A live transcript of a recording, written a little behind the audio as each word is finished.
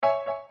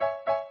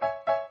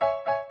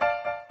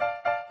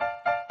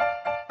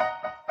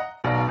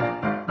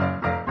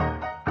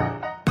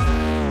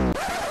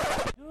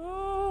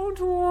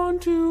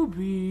to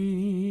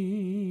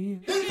be.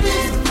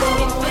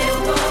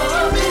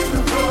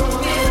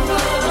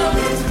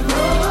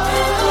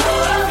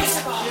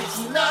 It's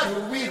not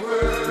who we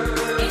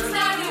were. It's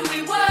not who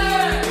we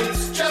were.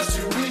 It's just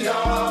who we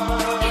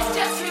are. It's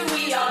just who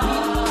we are.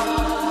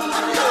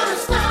 I'm gonna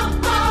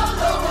stomp all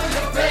over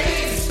your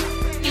face,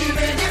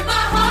 even if my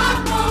heart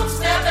won't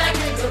snap back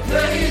into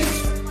place.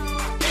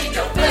 In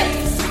your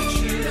face.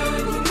 Know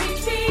you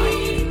reach me.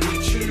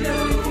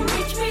 Know you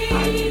reach me.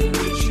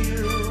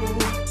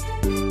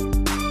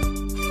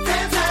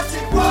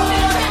 Fantastic one.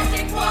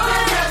 Fantastic one.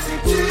 Fantastic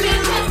two.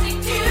 Fantastic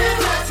two.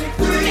 Fantastic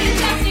three.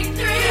 Fantastic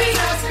three.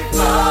 Fantastic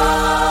four.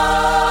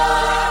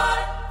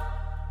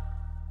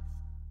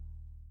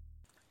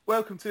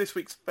 Welcome to this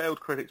week's Failed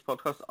Critics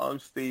podcast. I'm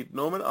Steve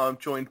Norman. I'm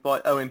joined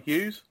by Owen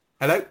Hughes,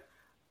 Hello?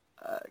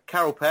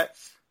 Carol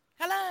Petts,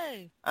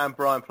 Hello. and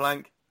Brian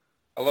Plank,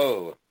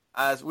 Hello.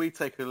 as we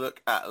take a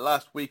look at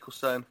last week or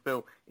so in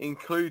film,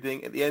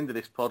 including at the end of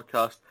this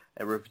podcast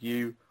a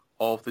review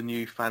of the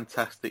new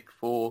Fantastic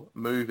Four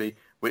movie,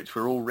 which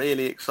we're all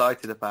really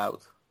excited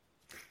about.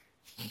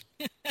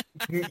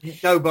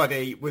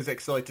 Nobody was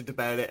excited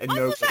about it, and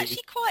I was nobody...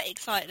 actually quite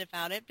excited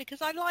about it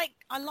because I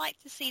like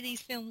to see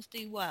these films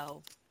do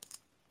well.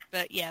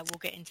 But yeah, we'll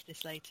get into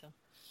this later.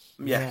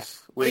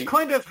 Yes, Yeah. It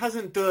kind of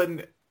hasn't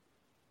done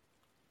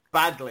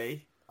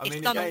badly. It's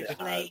done again,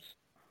 awfully.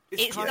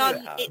 it's It's kind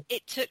done. of-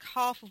 It took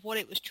half of what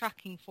it was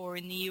tracking for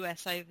in the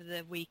US over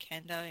the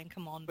weekend. Owen,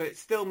 come on. But it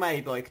still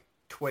made like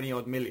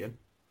 20-odd million.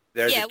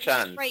 There's yeah, a which is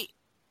chance. great.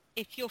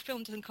 If your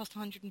film doesn't cost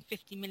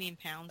 150 million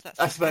pounds, that's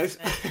I suppose.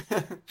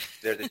 fantastic.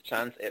 There's a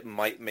chance it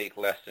might make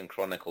less than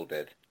Chronicle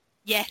did,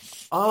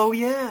 Yes. Oh,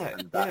 yeah.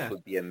 and that yeah.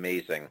 would be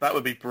amazing. that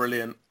would be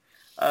brilliant.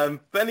 But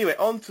anyway,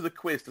 on to the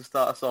quiz to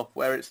start us off,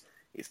 where it's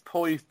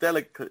poised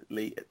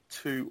delicately at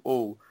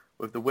 2-2,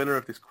 with the winner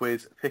of this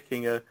quiz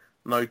picking a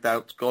no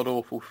doubt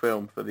god-awful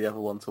film for the other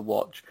one to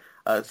watch.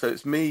 So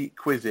it's me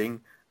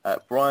quizzing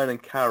Brian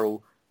and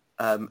Carol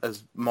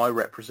as my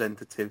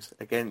representatives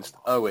against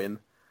Owen.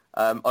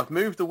 I've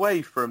moved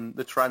away from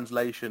the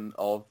translation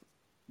of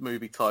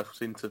movie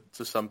titles into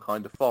some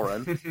kind of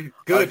foreign.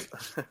 Good.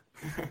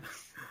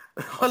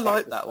 I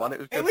like that one. It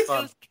was good was- It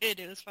fun. was good.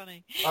 It was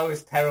funny. I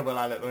was terrible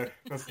at it, though.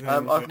 That's the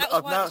only I've- thing. That was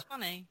I've why now- it was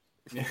funny.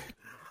 Yeah.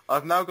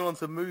 I've now gone on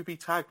to movie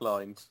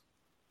taglines.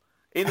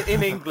 In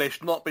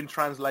English, not been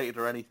translated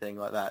or anything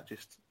like that,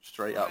 just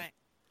straight All up. right.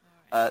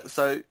 All right.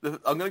 So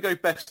I'm going to go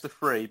best of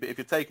three, but if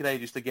you're taking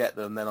ages to get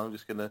them, then I'm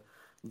just going to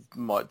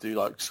might do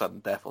like sudden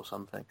death or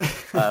something.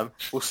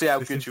 We'll see how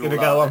This good is you going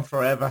to all go are. on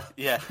forever.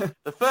 Yeah.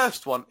 The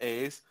first one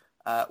is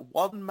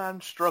one man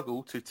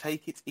struggle to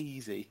take it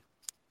easy.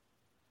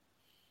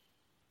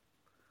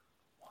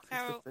 What is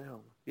Carol, the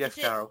film? Yes, is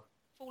it- Carol.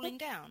 Falling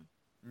down.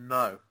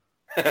 No.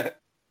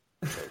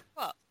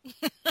 What?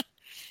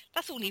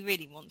 That's all he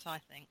really wants, I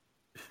think.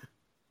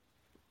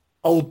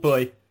 Old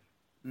boy.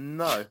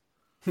 No.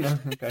 No,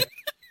 okay.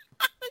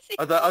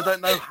 I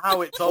don't know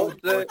how it's old.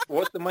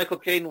 What's the Michael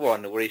Caine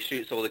one where he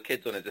shoots all the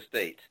kids on his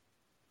estate?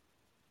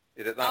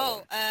 Is it that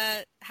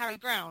one? Harry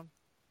Brown.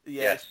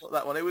 Yes, Yes. not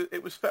that one.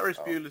 It was Ferris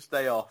Bueller's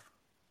Day Off.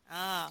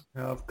 Ah.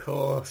 Of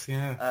course,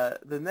 yeah.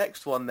 The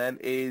next one then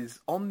is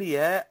On the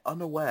Air,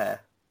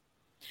 Unaware.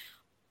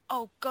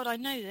 Oh God, I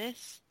know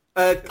this.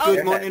 Good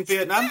Oh, morning,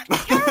 Vietnam.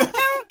 Carol.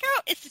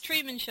 It's the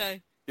Truman Show.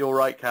 You're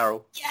right,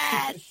 Carol.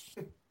 Yes.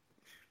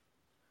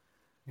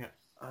 Yeah.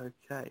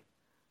 Okay.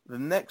 The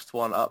next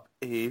one up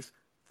is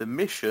The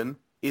Mission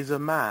is a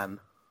Man.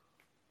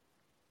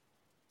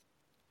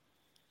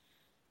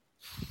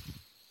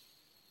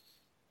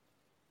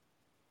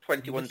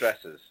 "21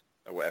 Dresses"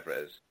 or whatever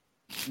it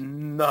is.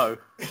 No.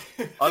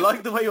 I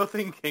like the way you're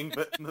thinking,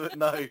 but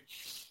no.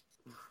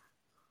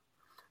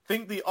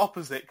 Think the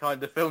opposite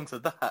kind of film to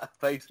that,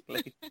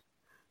 basically.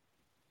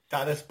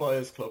 Dallas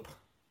Buyers Club.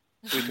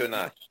 Pluto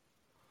Nash.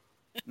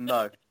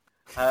 No.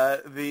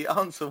 The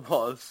answer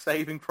was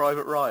Saving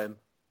Private Ryan.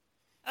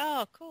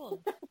 Oh,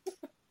 cool.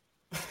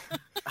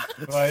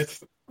 Right.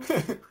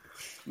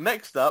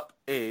 Next up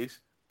is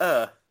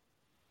Earth.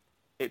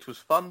 It was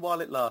fun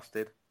while it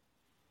lasted.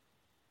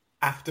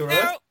 After Earth.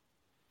 Carol.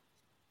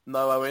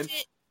 No, Owen. Is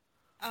it?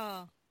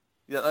 Oh,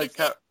 Yeah, no, is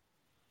it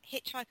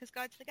Hitchhiker's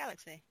Guide to the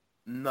Galaxy?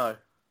 no,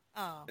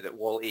 Oh. Is it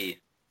Wall-E?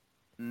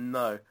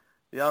 no.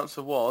 The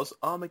answer was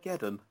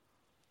Armageddon.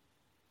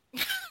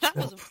 That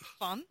wasn't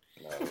fun.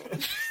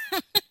 No.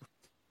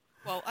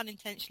 Well,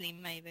 unintentionally,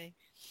 maybe.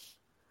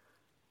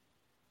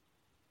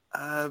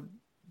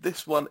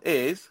 This one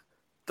is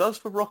Does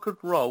for Rock and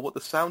Roll what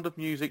The Sound of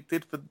Music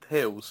did for the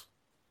Hills.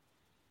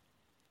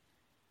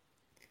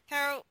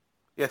 Carol,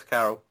 Yes,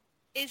 Carol.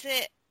 is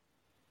it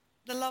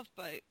The Love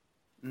Boat?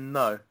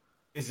 No,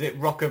 Is it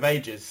Rock of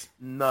Ages?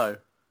 no,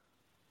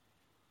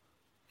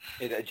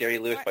 Is it a Jerry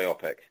Lewis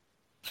biopic?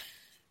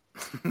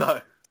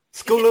 no,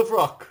 School of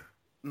Rock.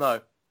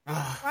 no,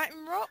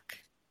 Brighton Rock?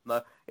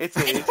 no. It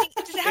Does is. it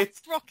have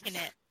It's- rock in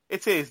it?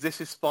 It is.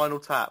 This is Spinal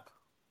Tap.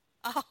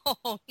 Oh,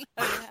 no,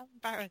 how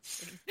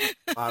embarrassing.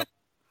 Wow.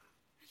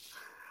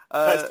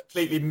 Uh, That's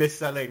completely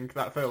mis-selling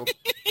that film.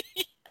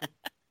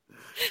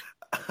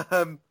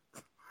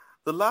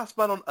 The last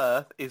man on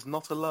Earth is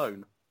not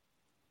alone.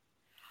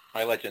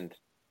 My Legend.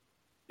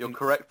 You're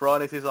correct,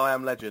 Brian. It is I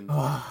Am Legend.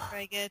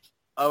 Very good.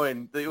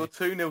 Owen, you're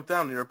 2-0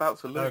 down. You're about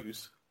to No.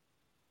 lose.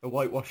 A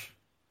whitewash.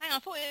 Hang on, I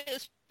thought it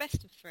was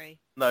best of 3.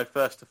 No,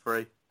 first to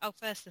 3. Oh,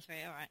 first of 3,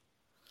 all right.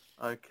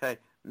 Okay.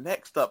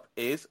 Next up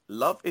is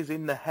Love is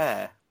in the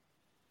Hair.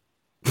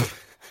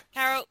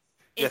 Carol,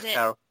 is Yes, it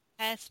Carol.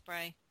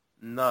 Hairspray?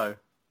 No.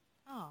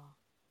 Oh.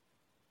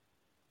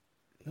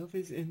 Love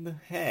is in the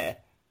hair.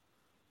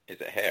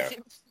 Is it hair? Is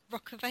it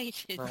Rock of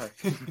Ages?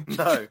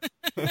 No.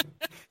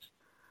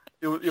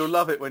 No. You'll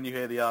love it when you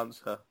hear the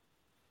answer.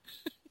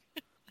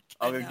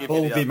 I'm going to give you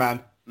the Baldy answer. man.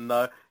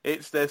 No.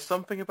 It's There's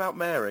Something About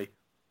Mary.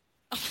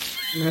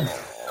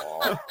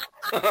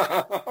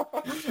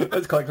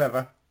 That's quite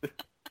clever.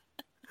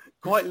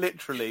 Quite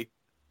literally.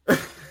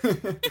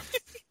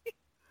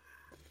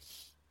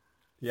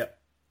 Yep.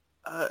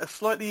 A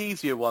slightly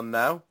easier one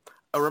now.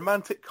 A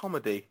romantic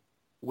comedy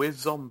with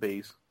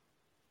zombies.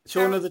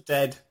 Shaun of the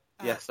Dead.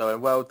 Yes, Owen,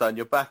 well done.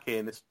 You're back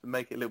in. Let's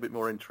make it a little bit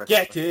more interesting.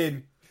 Get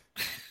in.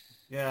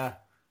 Yeah.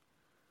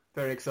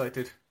 Very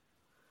excited.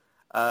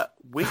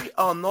 We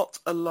Are Not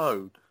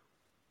Alone.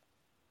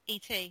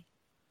 E.T.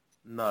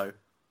 No.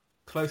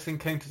 Close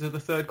Encounters of the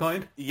Third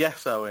Kind.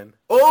 Yes, Owen.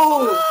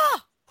 Oh!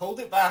 Ah! Hold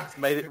it back.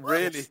 Made it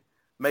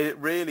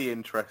really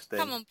interesting.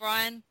 Come on,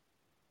 Brian.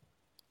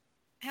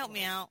 Help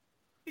me out.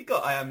 He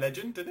got I Am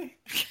Legend, didn't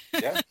he?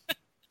 Yeah.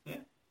 Yeah.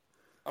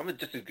 I'm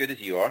just as good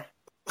as you are.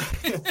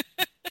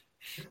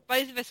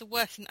 Both of us are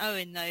worse than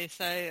Owen, though,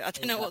 so I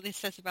don't know what this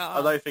says about I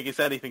us. don't think it's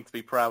anything to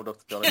be proud of,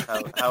 to be honest,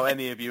 how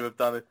any of you have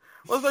done it.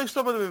 Although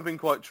some of them have been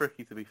quite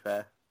tricky, to be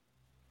fair.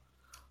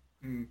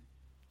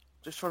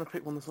 Just trying to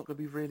pick one that's not going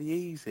to be really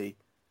easy.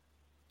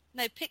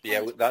 No, pick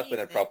Yeah, one that's been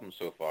a easy. problem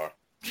so far.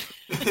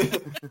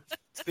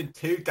 It's been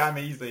too damn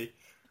easy.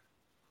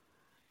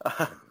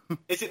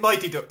 Is it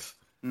Mighty Ducks?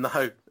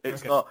 No,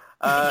 it's Okay. not.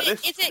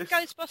 Is it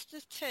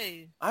Ghostbusters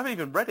 2? I haven't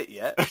even read it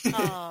yet.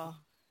 Oh.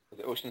 Is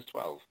it Ocean's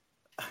 12?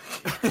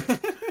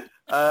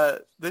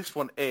 This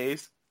one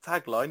is,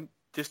 tagline,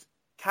 just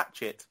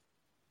catch it.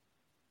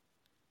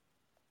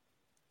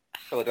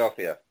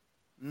 Philadelphia.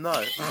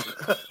 No.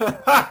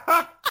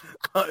 I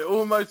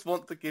almost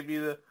want to give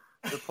you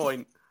the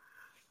point.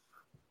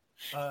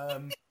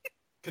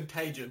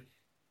 Contagion.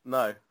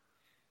 No,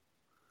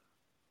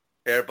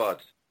 Airbud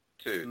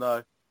 2.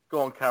 no.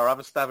 Go on, Carol, have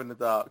a stab in the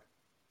dark.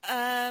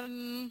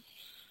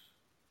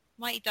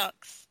 Mighty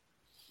Ducks.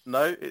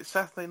 No, it's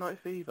Saturday Night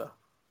Fever.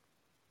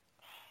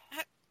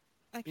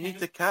 Okay. You need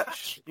to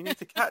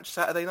catch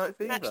Saturday Night Catch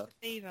Fever. the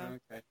fever.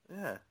 Okay.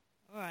 Yeah.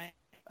 All right.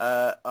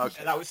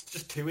 Okay. That was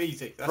just too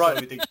easy. That's Right.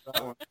 why we did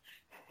that one.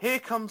 Here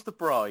Comes the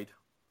Bride.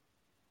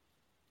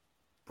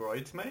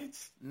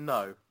 Bridesmaids?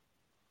 No.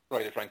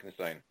 Bride of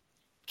Frankenstein.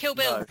 Kill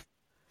Bill. No.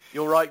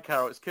 You're right,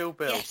 Carol. It's Kill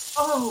Bill. Yes.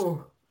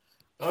 Oh!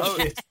 Oh,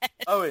 shit.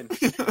 Owen,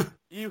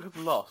 you have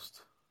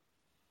lost.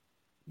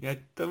 Yeah,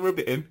 don't rub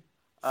it in.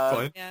 It's Um,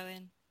 fine.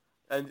 Going.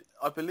 And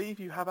I believe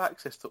you have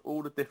access to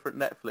all the different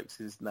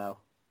Netflixes now.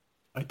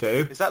 I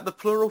do. Is that the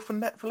plural for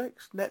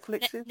Netflix?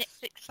 Netflixes?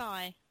 Netflix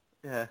Eye.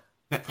 Yeah.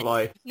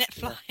 Netfly.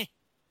 Netfly.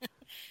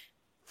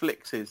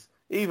 Flixes.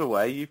 Either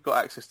way, you've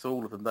got access to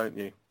all of them, don't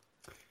you?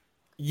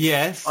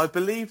 Yes. I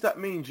believe that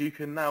means you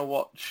can now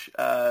watch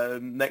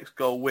Next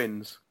Goal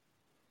Wins.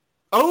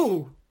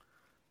 Oh!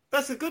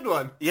 That's a good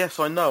one. Yes,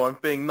 I know. I'm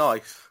being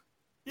nice.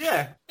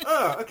 Yeah.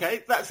 Oh,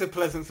 okay. That's a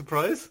pleasant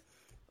surprise.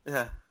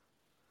 Yeah.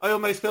 I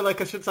almost feel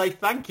like I should say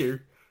thank you.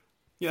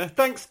 Yeah,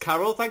 thanks,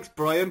 Carol. Thanks,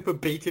 Brian, for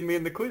beating me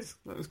in the quiz.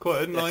 That was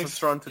quite a Yes, nice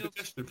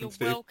suggestion from You're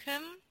Steve.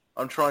 welcome.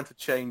 I'm trying to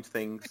change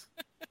things.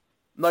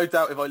 No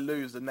doubt if I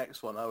lose the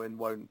next one, Owen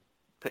won't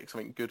pick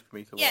something good for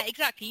me to watch. Yeah,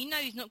 exactly. You know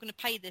he's not going to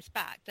pay this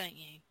back, don't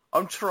you?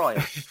 I'm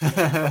trying.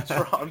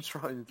 I'm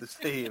trying to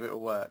see if it'll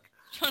work.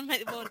 Trying to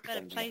make the world a better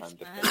Depends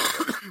place,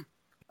 on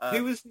the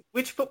man.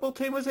 Which football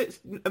team was it?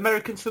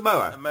 American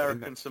Samoa?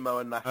 American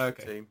Samoa national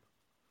Okay. team.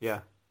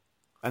 Yeah.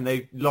 And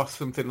they lost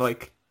something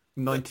like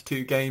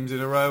 92 games in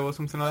a row or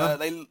something like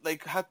that? They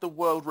had the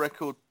world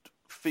record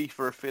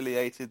FIFA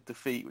affiliated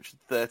defeat, which is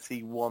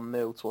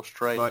 31-0 to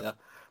Australia. Right.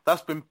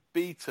 That's been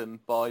beaten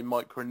by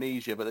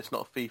Micronesia, but it's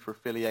not a FIFA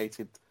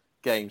affiliated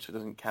game, so it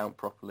doesn't count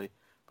properly.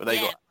 But they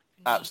Yeah,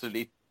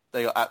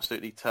 got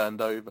absolutely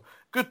turned over.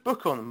 Good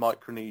book on the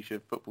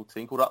Micronesia football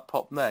team called Up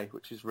Pop Nay,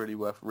 which is really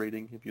worth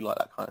reading if you like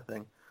that kind of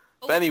thing.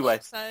 But anyway,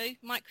 Also,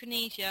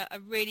 Micronesia, a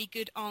really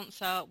good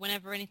answer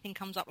whenever anything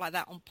comes up like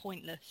that on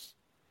Pointless.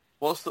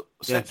 what's the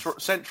Yes.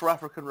 Central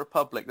African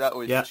Republic? That's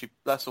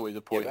always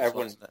a point.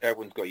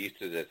 Everyone's got used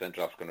to the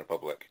Central African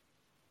Republic.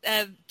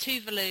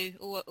 Tuvalu,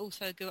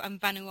 also good, and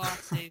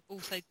Vanuatu,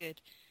 also good.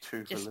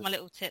 Tuvalu. Just my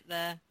little tip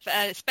there,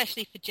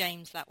 especially for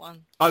James, that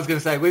one. I was going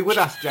to say, we would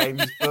ask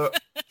James,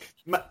 but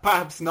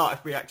perhaps not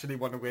if we actually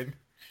want to win.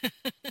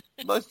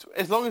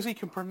 As long as he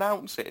can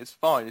pronounce it, it's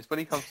fine. It's when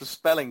he comes to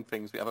spelling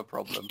things we have a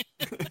problem.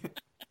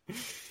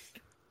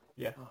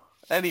 Yeah.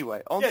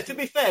 Anyway, To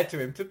be fair to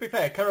him,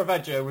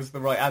 Caravaggio was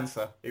the right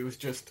answer. It was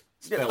just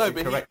spelled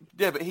incorrect.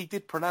 but he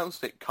did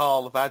pronounce it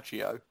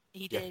Caravaggio.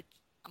 He Yeah. did.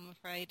 I'm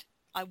afraid.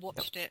 I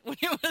watched it when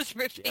it was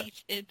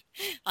repeated.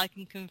 I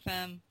can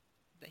confirm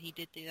that he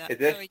did do that. Is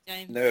this Sorry,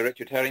 James. now a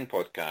Richard Herring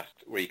podcast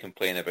where you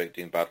complain about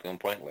doing badly on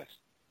Pointless?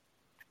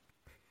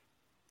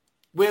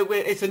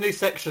 It's a new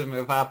section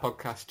of our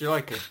podcast. Do you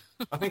like it?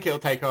 I think it'll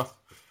take off.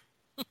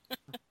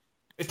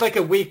 It's like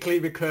a weekly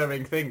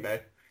recurring thing, though.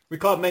 We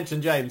can't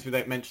mention James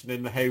without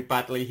mentioning how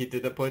badly he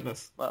did at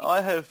Pointless. Well,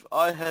 I have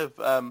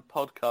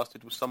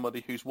podcasted with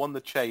somebody who's won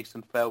the chase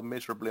and failed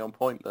miserably on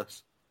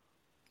Pointless.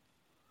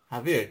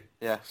 Have you?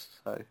 Yes,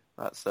 so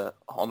that's an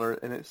honour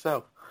in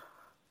itself.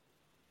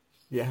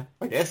 Yeah,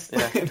 I guess.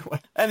 Yeah. Anyway.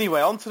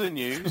 Anyway, on to the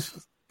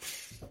news.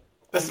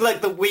 That's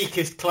like the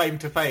weakest claim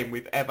to fame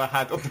we've ever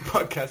had on the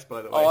podcast,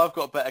 by the way. Oh, I've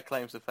got better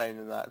claims to fame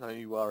than that, don't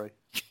you worry.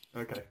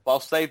 Okay. But I'll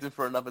save them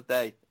for another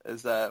day,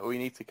 as we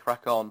need to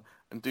crack on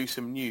and do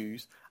some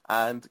news.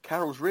 And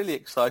Carol's really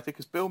excited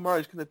because Bill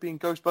Murray's going to be in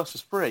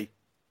Ghostbusters 3.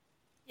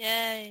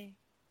 Yay.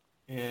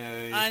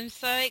 Yeah. I'm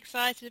so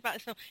excited about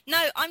this film.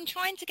 No, I'm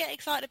trying to get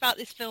excited about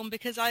this film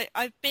because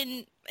I've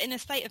been in a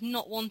state of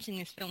not wanting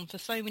this film for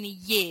so many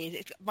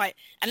years. Right,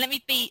 and let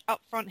me be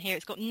upfront here.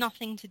 It's got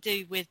nothing to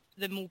do with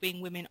them all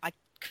being women. I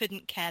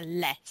couldn't care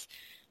less.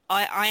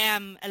 I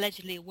am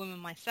allegedly a woman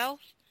myself.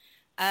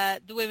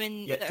 The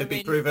women Yet that to are be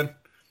in, proven.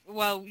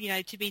 well,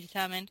 to be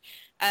determined.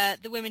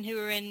 The women who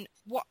are in,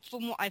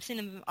 from what I've seen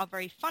them, are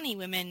very funny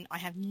women. I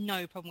have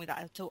no problem with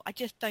that at all. I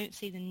just don't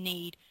see the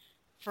need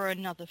for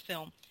another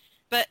film.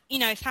 But,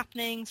 it's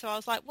happening, so I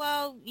was like,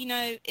 well,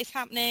 it's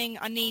happening.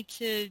 I need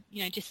to,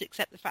 just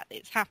accept the fact that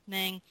it's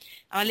happening.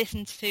 And I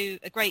listened to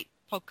a great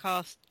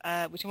podcast,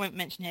 which I won't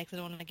mention here because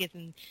I don't want to give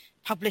them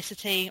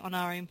publicity on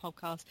our own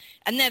podcast.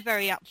 And they're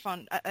very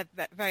upfront,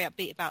 very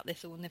upbeat about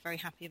this all, and they're very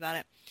happy about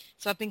it.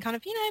 So I've been kind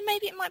of,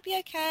 maybe it might be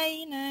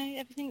okay,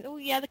 everything. Oh,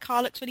 yeah, the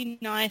car looks really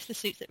nice. The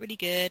suits look really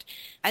good.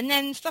 And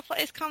then stuff like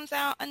this comes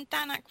out, and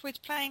Dan Aykroyd's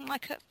playing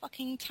like a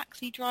fucking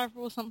taxi driver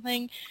or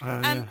something.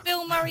 And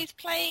Bill Murray's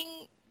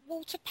playing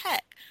Walter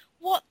Peck.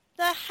 What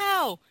the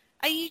hell?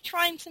 Are you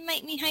trying to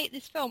make me hate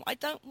this film? I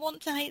don't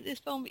want to hate this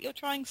film, but you're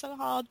trying so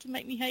hard to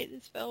make me hate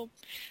this film.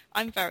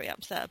 I'm very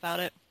upset about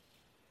it.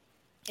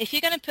 If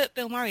you're going to put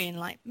Bill Murray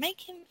in,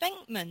 make him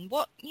Venkman.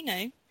 What,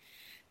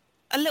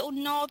 a little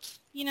nod,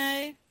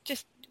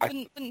 just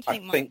wouldn't think much.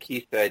 I think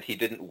he said he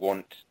didn't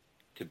want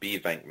to be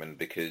Venkman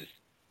because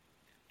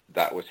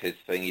that was his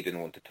thing. He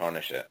didn't want to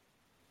tarnish it.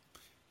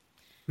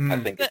 I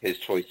think it's his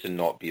choice to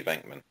not be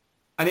Venkman.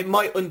 And it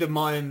might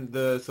undermine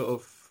the sort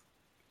of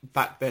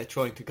fact they're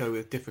trying to go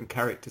with different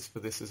characters for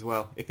this as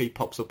well, if he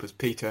pops up as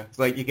Peter. It's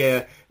like you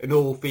get an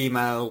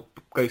all-female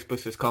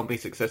Ghostbusters can't be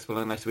successful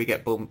unless we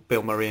get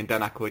Bill Murray and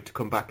Dan Aykroyd to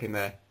come back in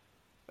their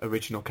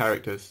original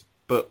characters.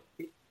 But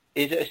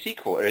is it a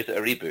sequel or is it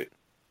a reboot?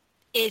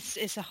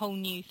 It's a whole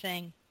new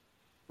thing.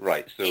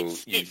 Right, so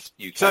you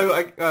can't, so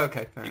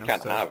okay, fair you enough.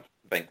 can't So have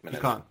Venkman. you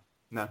can't.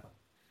 No.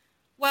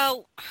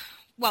 Well,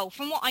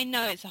 from what I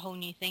know, it's a whole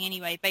new thing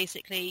anyway.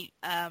 Basically,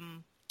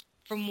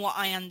 from what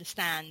I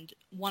understand,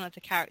 one of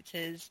the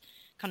characters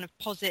kind of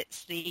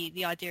posits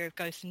the idea of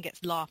ghosts and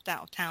gets laughed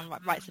out of town,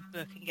 writes a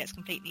book and gets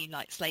completely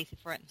slated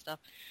for it and stuff.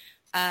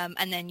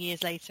 And then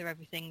years later,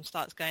 everything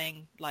starts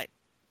going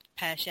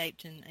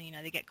pear-shaped, and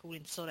they get called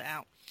in to sort it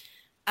out.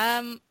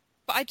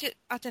 But I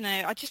don't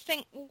know. I just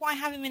think, well, why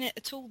have him in it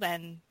at all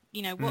then?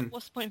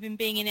 What's the point of him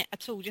being in it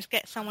at all? Just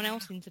get someone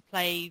else in to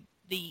play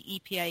the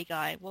EPA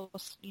guy. If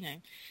you're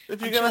I'm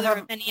going sure to there have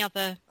are many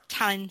other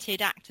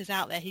talented actors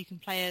out there who can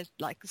play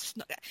I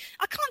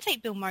can't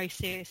take Bill Murray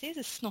seriously as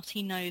a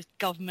snotty-nosed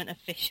government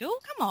official.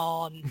 Come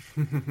on.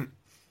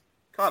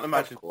 Can't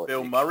imagine Of course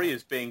Bill you Murray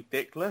as being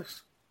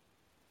dickless.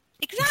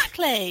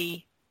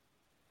 Exactly.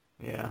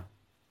 Yeah.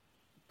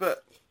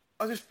 But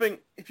I just think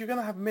if you're going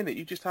to have him in it,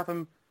 you just have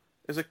him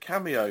as a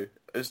cameo,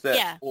 as their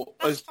Yeah, or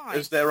that's fine.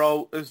 as their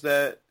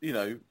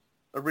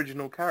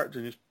original character,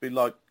 and just be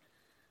like,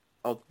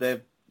 oh,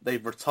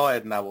 they've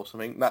retired now or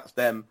something. That's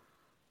them.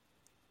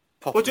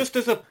 Or just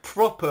as a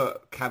proper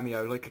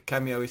cameo, like a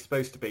cameo is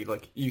supposed to be,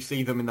 like you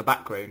see them in the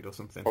background or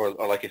something. Or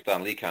like a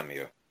Stan Lee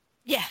cameo.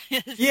 Yeah.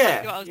 That's Yeah,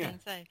 exactly what I was going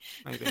to say.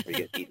 Maybe. Where he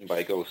gets eaten by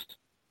a ghost.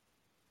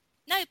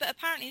 No, but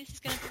apparently this is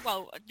going to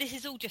be, this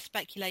is all just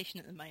speculation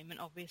at the moment,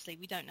 obviously.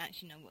 We don't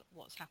actually know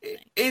what's happening.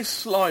 Is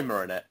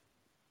Slimer in it?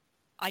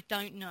 I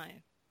don't know.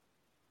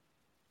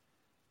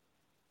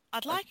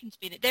 I'd like him to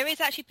be in it. There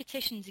is actually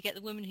petition to get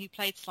the woman who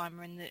played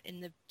Slimer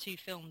in the two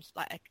films,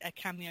 like a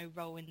cameo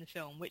role in the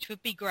film, which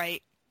would be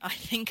great, I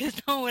think,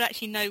 because no one would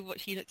actually know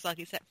what she looks like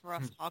except for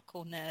us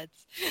hardcore nerds.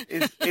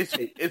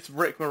 Is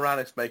Rick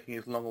Moranis making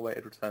his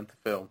long-awaited return to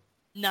film?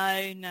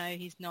 No,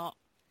 he's not.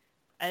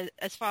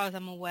 As far as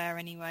I'm aware,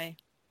 anyway.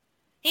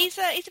 He's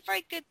a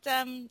very good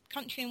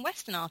country and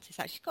western artist.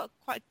 Actually, he's got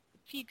quite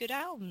a few good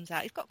albums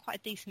out. He's got quite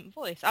a decent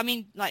voice. I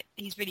mean,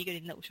 he's really good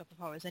in Little Shop of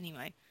Horrors,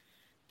 anyway.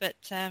 But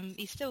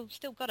he's still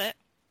got it,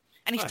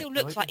 and he Right, still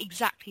looks like like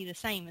exactly the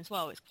same as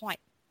well. It's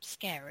quite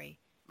scary.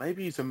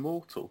 Maybe he's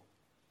immortal.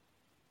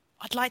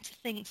 I'd like to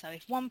think so.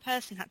 If one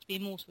person had to be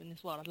immortal in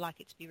this world, I'd like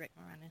it to be Rick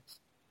Moranis.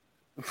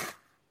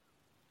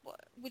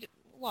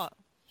 What?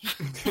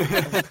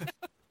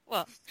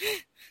 What?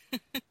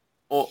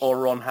 Or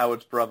Ron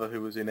Howard's brother,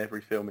 who was in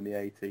every film in the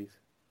 80s.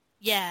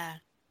 Yeah,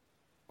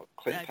 What,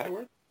 Clint No,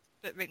 Howard?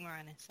 but Rick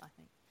Moranis, I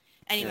think.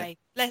 Anyway,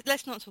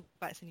 let's not talk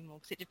about this anymore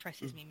because it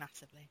depresses me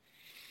massively.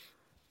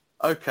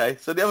 Okay,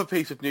 so the other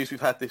piece of news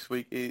we've had this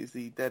week is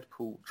the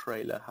Deadpool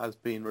trailer has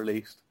been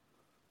released.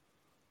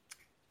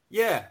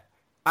 Yeah,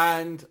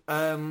 and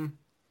when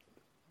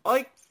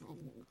I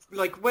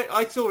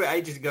saw it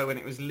ages ago when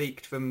it was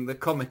leaked from the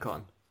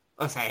Comic-Con.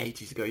 I say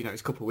ages ago, it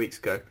was a couple of weeks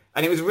ago,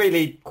 and it was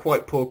really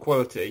quite poor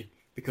quality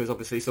because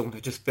obviously someone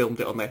had just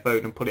filmed it on their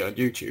phone and put it on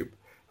YouTube.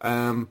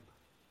 I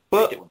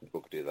But hate it when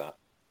folk do that.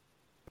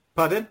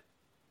 pardon?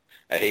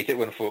 I hate it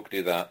when folk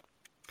do that.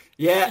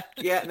 Yeah,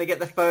 they get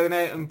their phone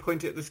out and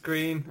point it at the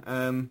screen.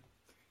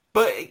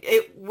 But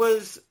it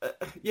was,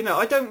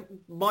 I don't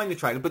mind the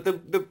trailer, but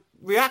the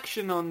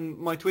reaction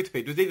on my Twitter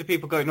feed was either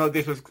people going, "Oh,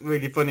 this was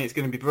really funny, it's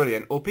going to be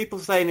brilliant," or people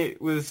saying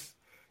it was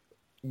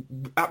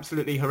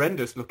absolutely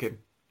horrendous looking.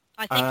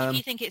 I think if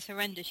you think it's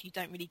horrendous, you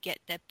don't really get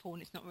Deadpool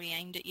and it's not really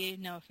aimed at you,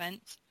 no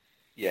offence.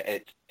 Yeah,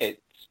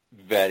 it's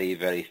very,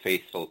 very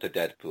faithful to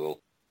Deadpool.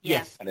 Yeah.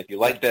 Yes. And if you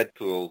like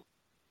Deadpool,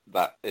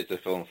 that is the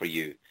film for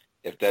you.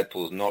 If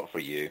Deadpool's not for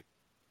you,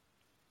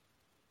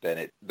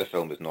 then the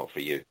film is not for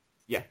you.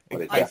 Yeah.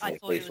 But it's I definitely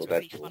thought it was faithful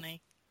really Deadpool.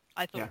 funny.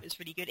 I thought Yeah. it was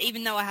really good.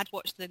 Even though I had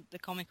watched the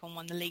Comic-Con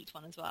one, the leaked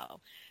one as well,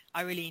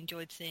 I really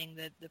enjoyed seeing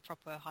the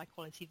proper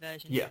high-quality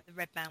version, Yeah. the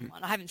red band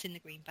one. I haven't seen the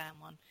green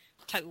band one.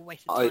 Total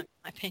waste of I- time, in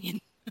my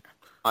opinion.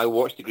 I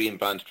watched the Green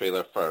Band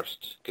trailer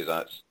first, because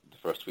that's the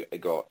first tweet I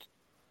got.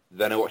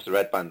 Then I watched the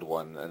Red Band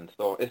one and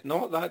thought, it's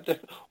not that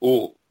different.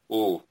 Oh,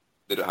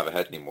 they don't have a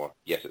head anymore.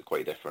 Yes, it's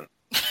quite different.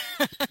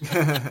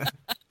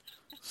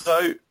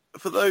 So,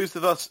 for those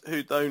of us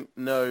who don't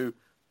know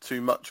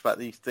too much about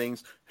these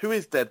things, who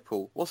is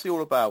Deadpool? What's he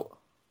all about?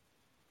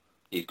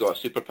 He's got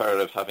a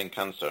superpower of having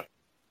cancer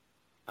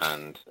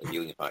and a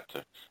healing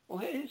factor. Well,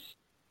 it is.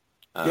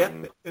 Yeah,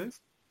 it is.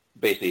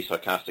 Basically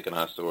sarcastic and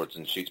has swords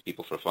and shoots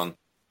people for fun.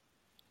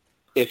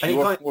 If And he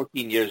you're can't-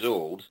 14 years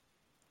old,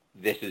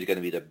 this is going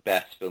to be the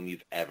best film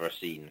you've ever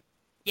seen.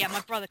 Yeah,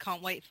 my brother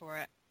can't wait for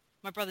it.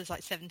 My brother's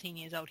like 17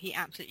 years old. He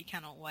absolutely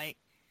cannot wait.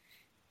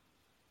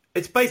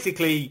 It's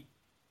basically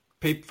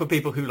for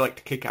people who like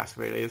to kick ass,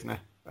 really, isn't it?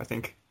 I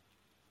think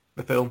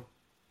the film.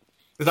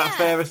 Is that a Yeah.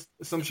 fair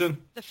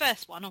assumption? The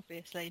first one,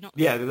 obviously, not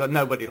Yeah,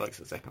 nobody likes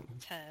the second one.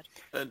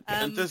 the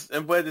turd.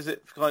 And where does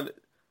it kind of...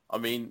 I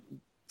mean,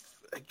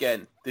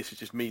 again, this is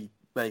just me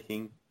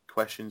making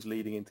questions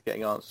leading into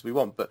getting answers we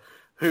want, but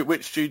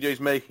which studio's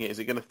making it? Is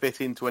it going to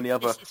fit into any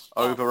other This is Fox.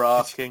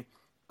 overarching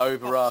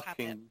have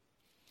it.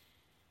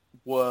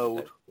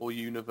 world or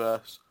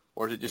universe,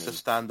 or is it just a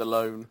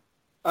standalone?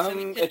 So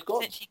we could It's got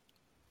potentially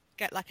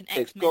get like an it's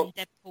X-Men, got-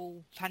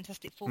 Deadpool,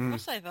 Fantastic Four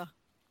crossover.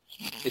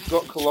 it's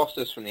got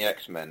Colossus from the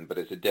X-Men, but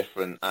it's a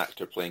different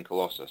actor playing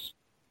Colossus.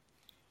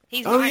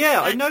 He's Oh, not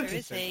yeah, actually I an noticed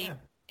actor, is it,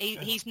 he?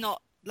 yeah. He's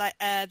not like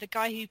the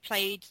guy who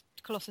played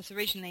Colossus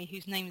originally,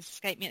 whose name has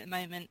escaped me at the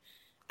moment.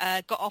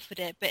 Got offered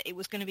it, but it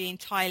was going to be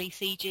entirely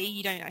CG.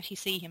 You don't actually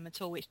see him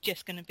at all. It's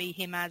just going to be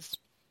him as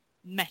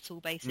metal,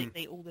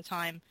 basically, all the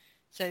time.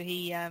 So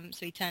he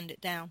turned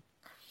it down.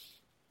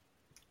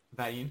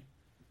 Vain.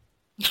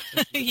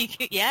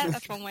 Yeah,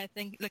 that's one way of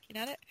looking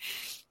at it.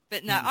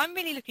 But no, I'm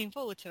really looking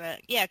forward to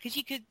it. Yeah, because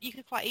you could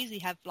quite easily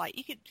have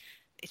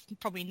it's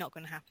probably not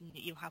going to happen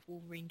that you'll have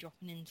Wolverine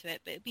dropping into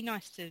it, but it'd be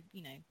nice to,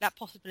 that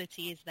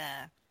possibility is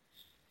there.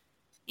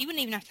 He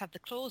wouldn't even have to have the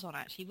claws on,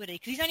 actually, would he?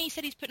 Because he's only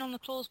said he's putting on the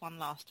claws one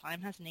last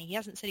time, hasn't he? He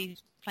hasn't said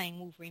he's playing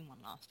Wolverine one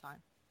last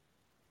time.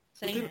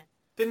 So, Well, yeah.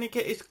 Didn't he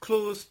get his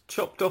claws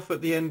chopped off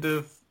at the end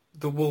of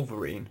the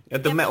Wolverine? He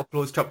had the Yeah. metal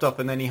claws chopped off,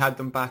 and then he had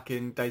them back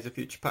in Days of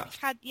Future Past.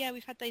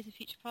 We've had Days of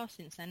Future Past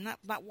since then.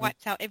 That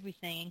wiped out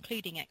everything,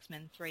 including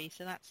X-Men 3.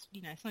 So that's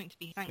something to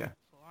be thankful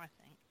for, I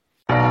think.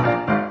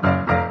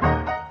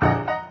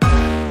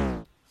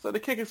 So to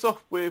kick us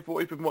off with what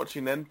we've been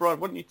watching then, Brian,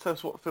 why don't you tell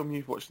us what film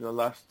you've watched in the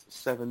last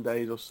 7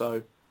 days or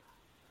so?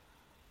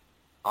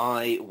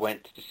 I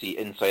went to see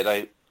Inside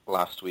Out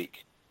last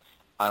week,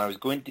 and I was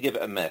going to give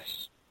it a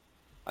miss,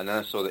 and then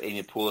I saw that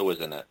Amy Poehler was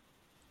in it.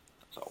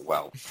 I thought,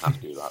 well, I have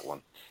to do that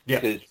one.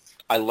 Yeah. Because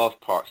I love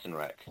Parks and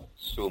Rec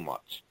so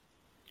much.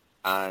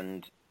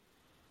 And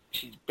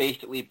she's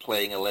basically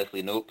playing a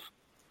Leslie Knope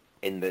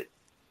in that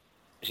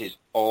she's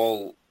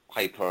all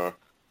hyper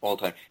all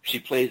the time. She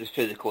plays the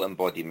physical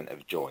embodiment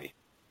of joy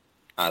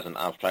as an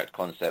abstract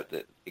concept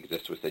that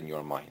exists within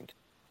your mind.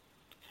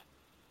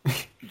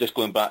 Just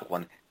going back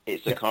one,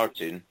 it's a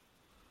cartoon,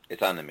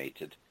 it's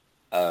animated,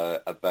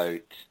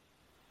 it's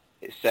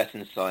set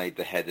inside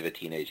the head of a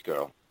teenage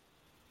girl.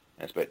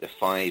 And it's about the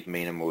 5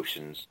 main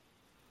emotions,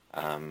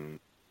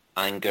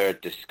 anger,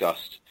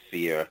 disgust,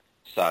 fear,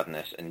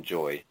 sadness, and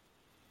joy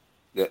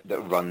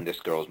that run this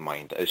girl's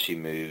mind as she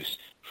moves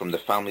from the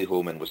family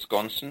home in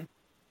Wisconsin,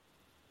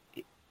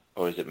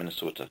 or is it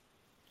Minnesota?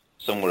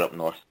 Somewhere up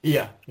north.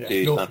 Yeah. To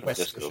San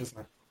Northwest, Francisco. isn't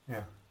it?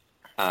 Yeah.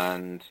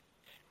 And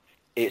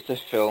it's a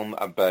film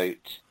about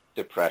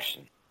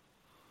depression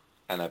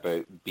and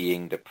about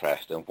being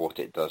depressed and what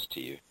it does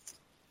to you.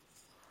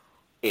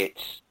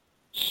 It's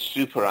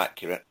super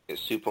accurate.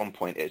 It's super on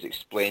point. It's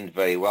explained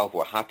very well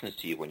what happens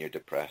to you when you're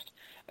depressed,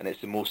 and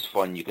it's the most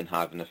fun you can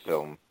have in a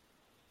film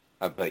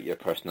about your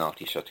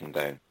personality shutting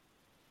down.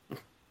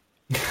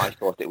 I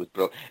thought it was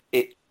brilliant.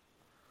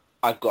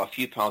 I've got a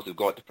few pals who've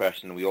got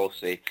depression, and we all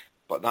say,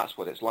 but that's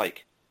what it's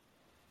like.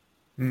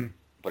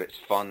 But it's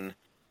fun,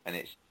 and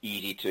it's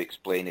easy to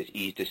explain. It's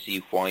easy to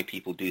see why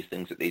people do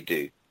things that they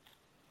do.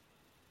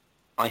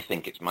 I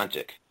think it's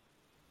magic.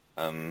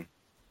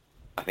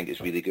 I think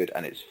it's really good,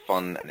 and it's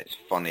fun, and it's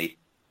funny.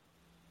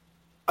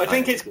 I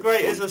think And it's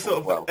great as a sort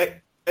of well.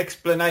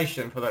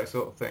 explanation for those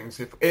sort of things,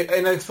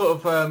 in a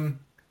sort of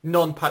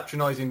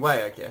non-patronising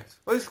way, I guess.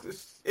 Well,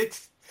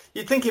 it's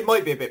you'd think it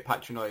might be a bit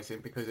patronising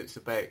because it's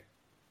about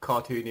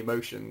cartoon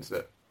emotions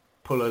that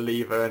pull a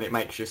lever and it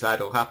makes you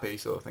sad or happy,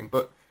 sort of thing.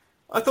 But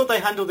I thought they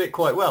handled it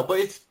quite well.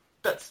 But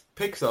that's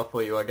Pixar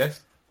for you, I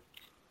guess.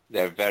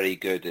 They're very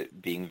good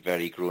at being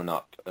very grown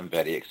up and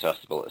very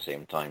accessible at the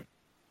same time.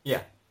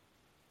 Yeah.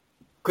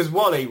 Because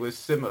Wall-E was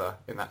similar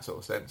in that sort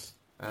of sense,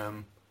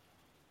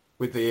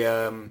 with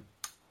the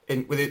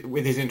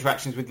with his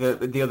interactions with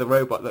the other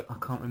robot that I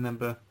can't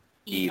remember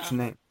Eve. its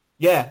name.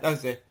 Yeah, that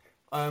was it.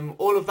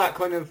 All of that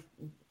kind of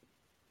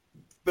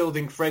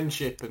building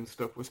friendship and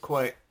stuff was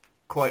quite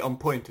on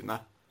point in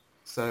that.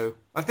 So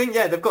I think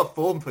they've got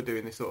form for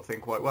doing this sort of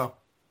thing quite well.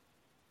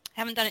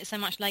 Haven't done it so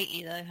much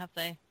lately, though, have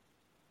they?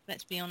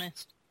 Let's be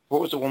honest.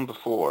 What was the one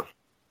before?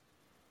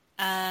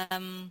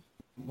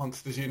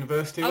 Monsters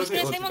University, I was was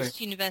it? going to Or say did they-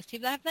 Monsters University,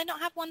 but have they not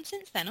had one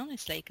since then,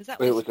 honestly? Because that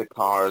Well, it was... was the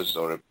cars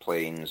or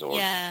planes or...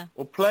 Yeah.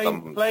 Well,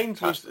 Some Planes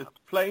cat-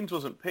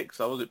 wasn't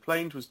Pixar, was it?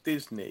 Planes was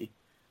Disney,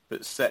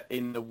 but set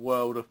in the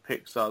world of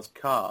Pixar's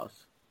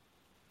Cars.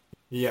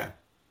 Yeah.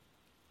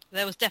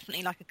 There was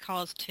definitely like a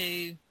Cars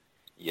 2,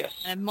 Yes.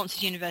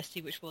 Monsters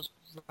University, which was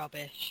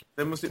rubbish.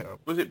 Then was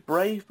Terrible. it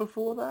Brave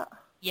before that?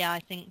 Yeah, I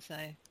think so.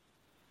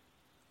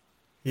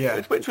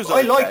 Yeah. Which was I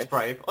okay. liked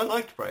Brave.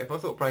 I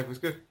thought Brave was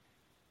good.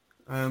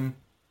 I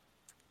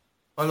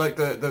like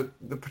the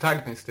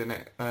protagonist in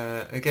it.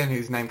 Again,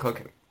 whose name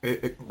can't.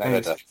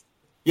 Merida.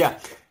 Yeah,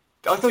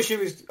 I thought she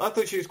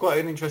was quite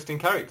an interesting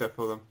character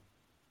for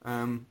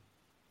them.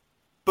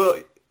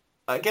 But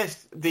I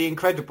guess The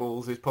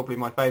Incredibles is probably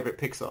my favourite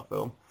Pixar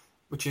film,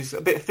 which is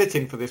a bit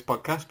fitting for this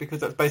podcast because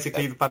that's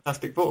basically the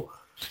Fantastic Four.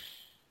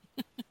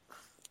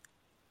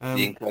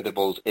 The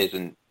Incredibles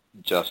isn't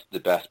just the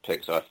best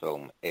Pixar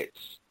film.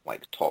 It's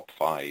like top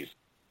 5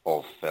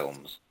 of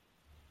films.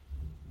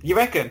 You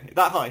reckon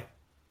that high?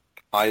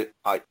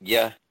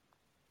 Yeah.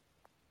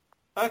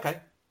 Okay.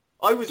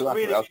 I was So that's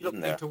really what else is in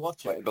looking there, to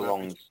watch but it. it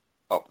belongs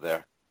up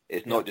there.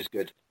 It's not just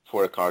good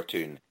for a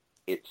cartoon.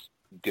 It's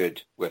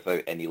good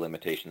without any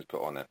limitations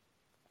put on it.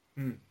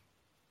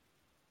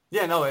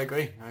 Yeah, no, I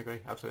agree,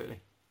 absolutely.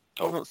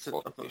 Oh, I've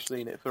not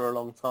seen it for a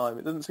long time.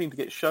 It doesn't seem to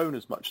get shown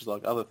as much as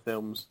like other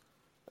films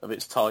of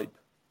its type.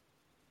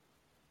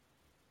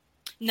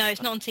 No,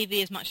 it's not on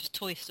TV as much as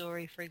Toy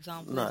Story, for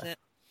example, No. is it?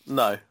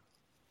 No.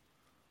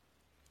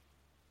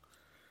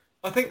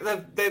 I think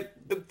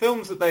the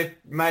films that they've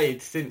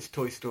made since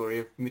Toy Story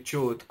have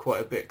matured quite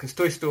a bit, because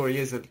Toy Story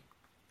is a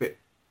bit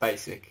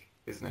basic,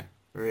 isn't it,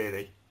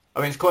 really?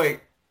 I mean, it's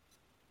quite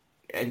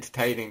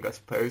entertaining, I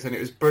suppose, and it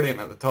was brilliant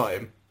at the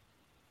time,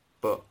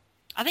 but...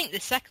 I think the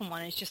second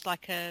one is just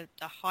like a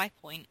high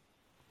point,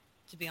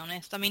 to be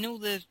honest. I mean, all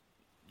the,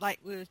 like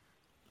you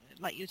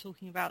were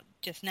talking about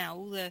just now,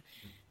 all the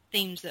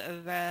themes that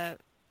have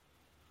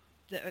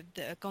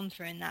that are gone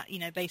through in that, you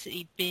know,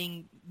 basically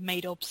being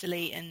made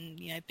obsolete and,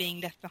 you know,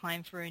 being left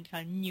behind for a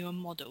kind of newer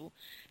model,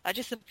 that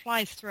just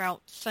applies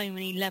throughout so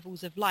many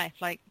levels of life.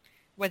 Like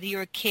whether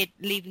you're a kid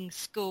leaving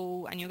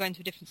school and you're going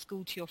to a different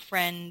school to your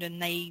friend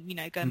and they, you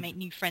know, go and make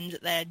new friends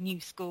at their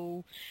new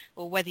school,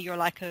 or whether you're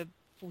like a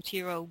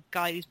 40-year-old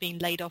guy who's been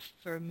laid off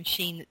for a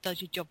machine that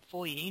does your job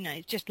for you, you know,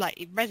 it's just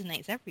like it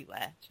resonates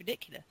everywhere. It's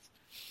ridiculous.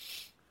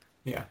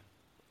 Yeah.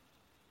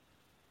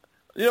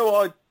 You know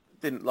what I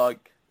didn't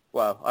like?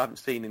 Well, I haven't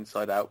seen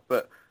Inside Out,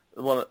 but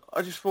the one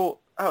I just thought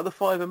out of the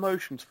 5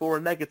 emotions, 4 are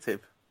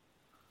negative.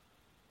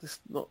 This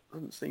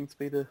doesn't seem to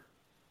be the...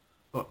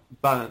 But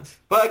balance.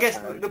 But I guess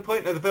the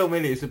point of the film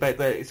really is about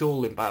that it's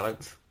all in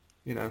balance.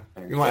 You know,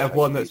 you might have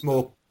one that's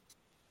more...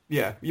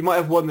 Yeah, you might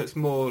have one that's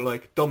more,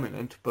 like,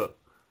 dominant, but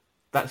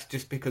that's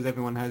just because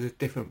everyone has a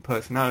different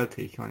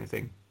personality kind of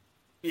thing.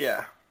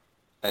 Yeah.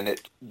 And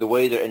the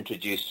way they're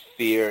introduced,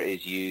 fear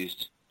is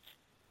used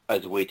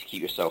as a way to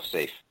keep yourself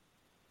safe.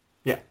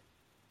 Yeah.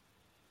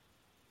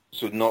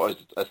 So not as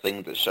a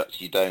thing that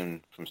shuts you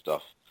down from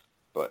stuff,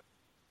 but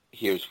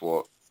here's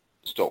what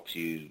stops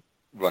you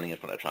running in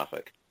front of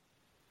traffic.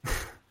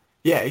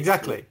 Yeah,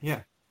 exactly,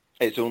 yeah.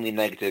 It's only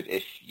negative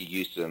if you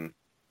use them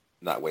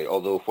that way,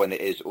 although when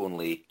it is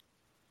only...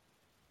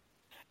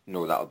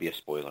 No, that'll be a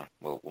spoiler.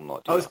 We'll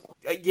not do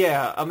that.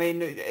 Yeah, I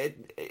mean,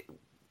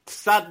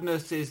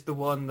 sadness is the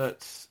one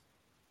that's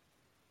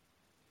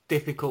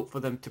difficult for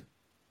them to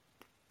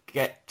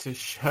get to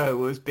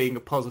show as being a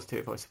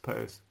positive, I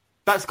suppose.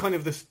 That's kind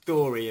of the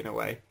story in a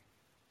way.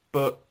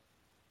 But,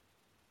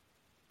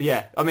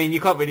 yeah, I mean, you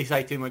can't really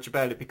say too much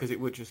about it because it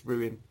would just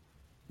ruin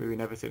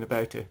ruin everything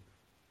about it.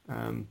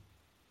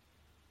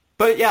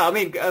 But yeah, I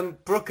mean,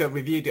 Brooker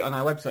reviewed it on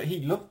our website. He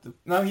loved it.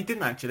 No, he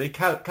didn't actually.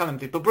 Callum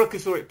did, but Brooker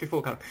saw it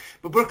before Callum.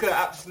 But Brooker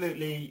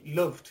absolutely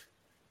loved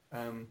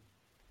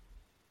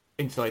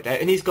Inside Out,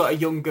 and he's got a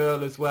young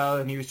girl as well.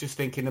 And he was just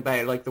thinking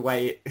about like the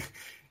way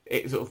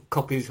it sort of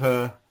copies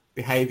her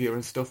behaviour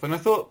and stuff. And I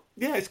thought,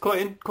 yeah, it's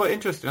quite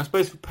interesting. I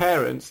suppose for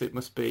parents it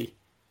must be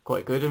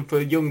quite good, and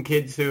for young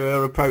kids who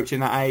are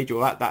approaching that age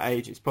or at that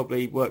age, it's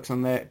probably works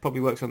on their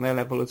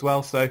level as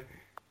well. So.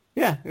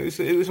 Yeah,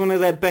 it was one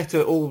of their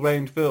better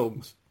all-round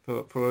films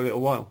for a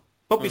little while.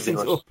 Probably since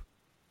Up.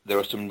 There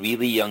were some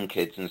really young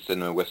kids in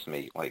cinema with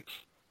me, like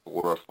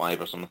 4 or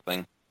 5 or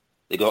something.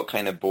 They got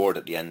kind of bored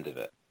at the end of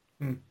it.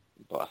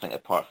 But I think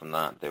apart from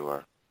that, they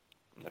were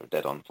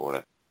dead on for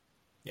it.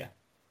 Yeah.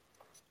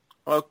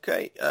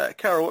 Okay,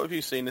 Carol, what have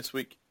you seen this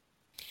week?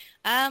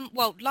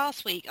 Well,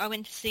 last week I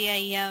went to see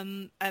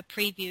a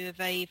preview of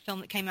a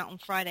film that came out on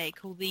Friday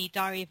called The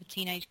Diary of a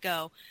Teenage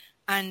Girl.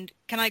 And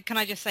can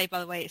I just say, by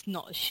the way, it's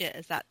not as shit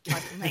as that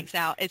title makes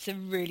out. It's a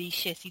really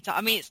shitty title.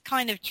 I mean, it's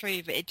kind of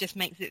true, but it just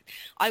makes it...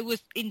 I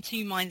was in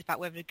two minds about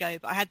whether to go,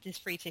 but I had this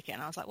free ticket,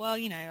 and I was like, well, I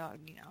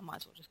might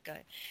as well just go.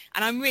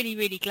 And I'm really,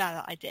 really glad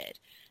that I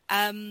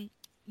did.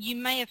 You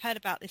may have heard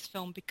about this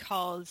film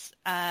because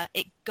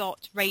it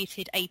got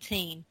rated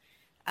 18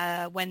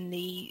 when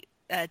the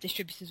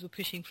distributors were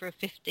pushing for a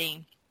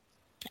 15.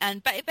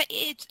 But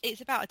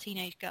it's about a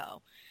teenage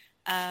girl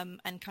and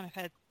kind of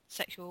her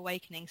sexual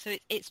awakening. So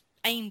it's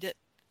aimed at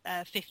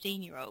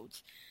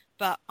 15-year-olds,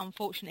 but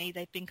unfortunately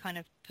they've been kind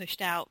of pushed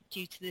out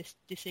due to this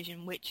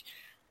decision, which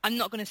I'm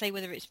not going to say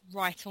whether it's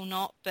right or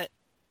not, but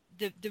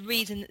the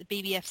reason that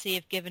the BBFC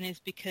have given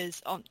is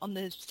because on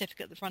the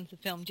certificate at the front of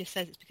the film just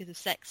says it's because of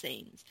sex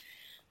scenes.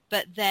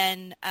 But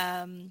then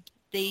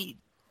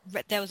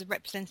there was a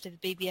representative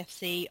of the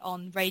BBFC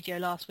on radio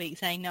last week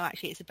saying, no,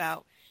 actually it's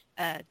about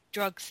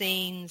drug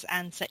scenes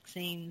and sex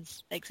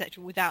scenes,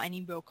 etc., without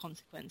any real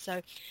consequence.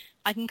 So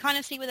I can kind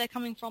of see where they're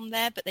coming from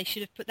there, but they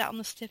should have put that on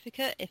the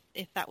certificate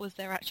if that was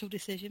their actual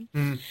decision.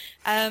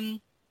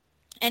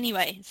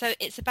 Anyway, so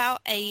it's about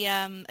a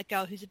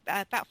girl who's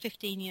about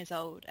 15 years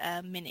old,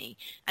 Minnie,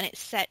 and it's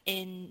set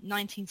in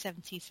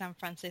 1970s San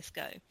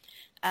Francisco.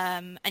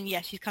 And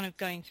yeah, she's kind of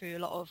going through a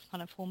lot of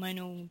kind of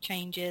hormonal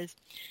changes.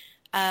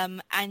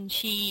 And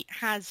she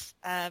has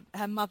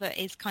her mother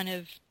is kind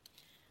of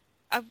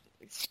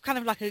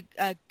like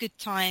a good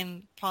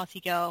time party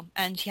girl,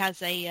 and she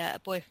has a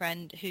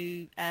boyfriend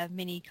who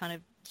Minnie kind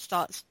of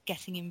starts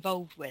getting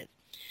involved with.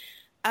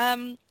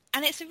 And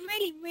it's a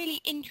really,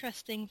 really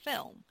interesting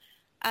film.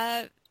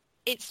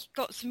 It's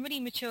got some really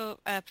mature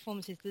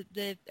performances.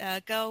 The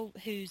girl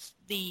who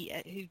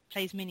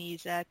plays Minnie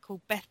is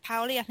called Beth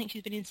Powley. I think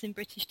she's been in some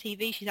British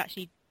TV. She's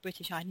actually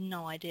British. I had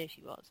no idea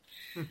she was.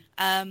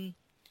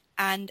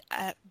 And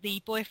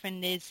the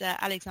boyfriend is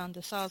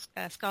Alexander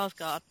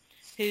Skarsgård,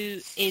 who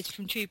is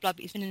from True Blood,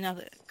 but he's been in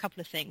another couple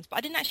of things. But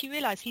I didn't actually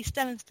realise he's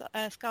Stellan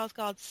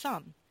Skarsgård's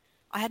son.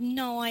 I had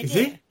no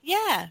idea. Is he?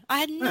 Yeah, I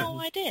had no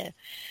idea.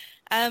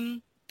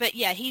 But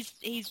yeah,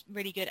 he's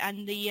really good.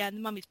 And the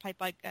mum is played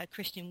by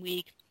Kristen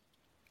Wiig,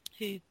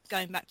 who,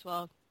 going back to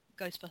our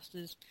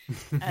Ghostbusters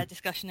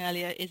discussion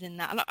earlier, is in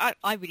that. And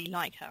I really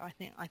like her.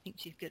 I think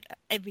she's good.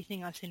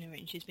 Everything I've seen her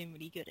in, she's been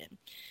really good in.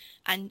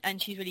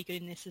 And she's really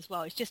good in this as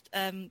well. It's just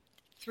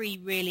 3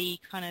 really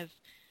kind of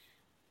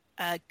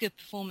good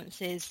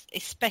performances,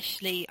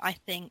 especially I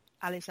think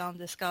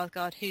Alexander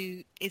Skarsgård,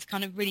 who is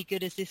kind of really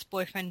good as this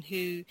boyfriend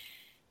who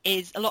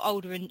is a lot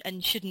older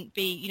and shouldn't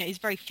be, he's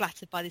very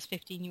flattered by this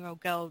 15-year-old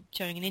girl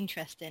showing an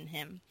interest in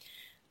him,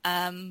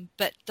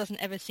 but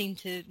doesn't ever seem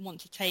to want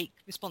to take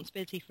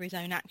responsibility for his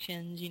own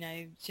actions,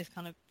 just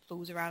kind of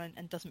fools around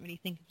and doesn't really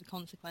think of the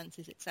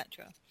consequences,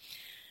 etc.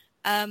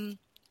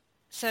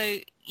 So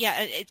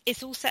yeah,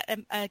 it's all set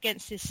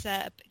against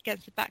the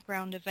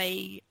background of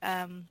a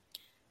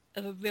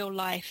real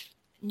life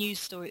news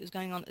story that was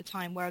going on at the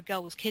time, where a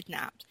girl was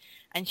kidnapped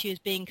and she was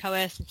being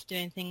coerced into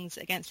doing things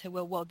against her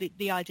will. Well,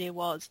 the idea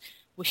was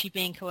she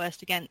being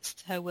coerced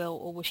against her will,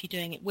 or was she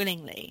doing it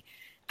willingly?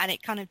 And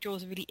it kind of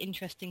draws a really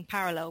interesting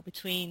parallel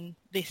between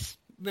this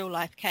real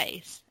life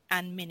case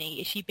and Minnie.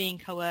 Is she being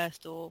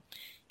coerced, or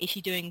is she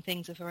doing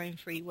things of her own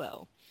free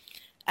will?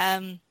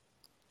 And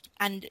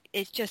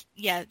it's just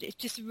a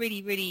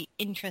really, really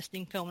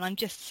interesting film. And I'm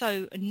just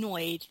so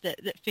annoyed that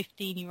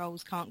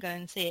 15-year-olds can't go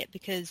and see it,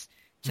 because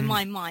to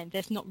my mind,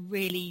 there's not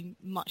really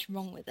much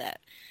wrong with it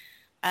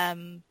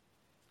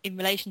in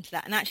relation to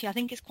that. And actually, I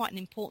think it's quite an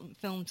important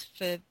film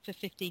for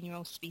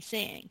 15-year-olds to be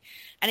seeing.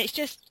 And it's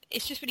just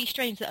really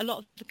strange that a lot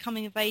of the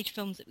coming-of-age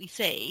films that we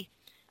see,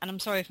 and I'm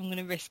sorry if I'm going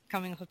to risk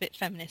coming off a bit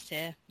feminist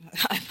here,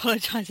 I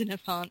apologise in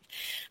advance,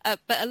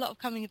 but a lot of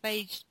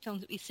coming-of-age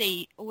films that we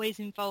see always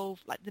involve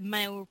like the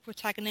male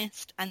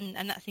protagonist, and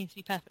that seems to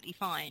be perfectly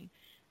fine.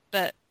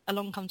 But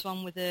along comes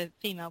one with a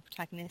female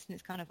protagonist, and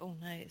it's kind of, oh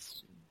no,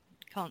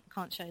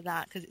 can't show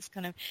that, because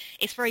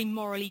it's very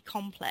morally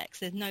complex.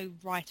 There's no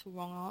right or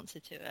wrong answer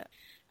to it.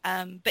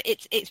 But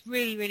it's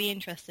really, really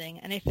interesting,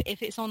 and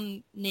if it's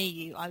on near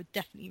you, I would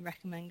definitely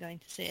recommend going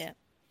to see it.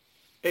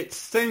 It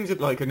seems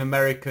like an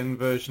American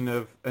version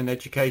of An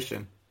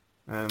Education.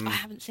 I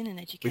haven't seen An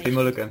With Education. Lee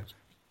Mulligan.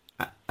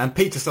 And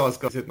Peter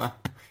Sarsgaard, isn't there?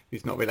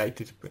 Who's not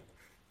related. But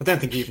I don't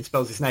think he even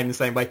spells his name the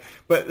same way.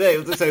 But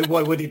so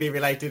why would he be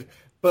related?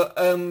 But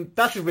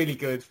that's a really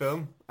good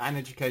film, An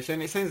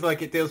Education. It seems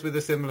like it deals with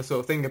a similar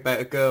sort of thing about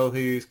a girl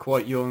who's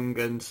quite young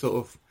and sort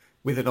of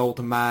with an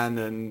older man,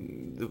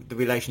 and the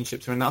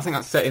relationships are in that. I think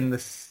that's set in the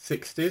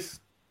 60s.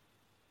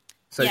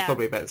 So it's Yeah.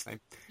 probably about the same.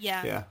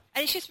 Yeah. Yeah.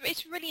 And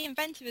it's really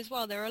inventive as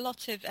well. There are a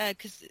lot of,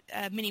 because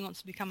Minnie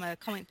wants to become a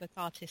comic book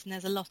artist, and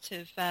there's a lot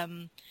of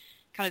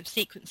kind of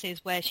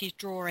sequences where she's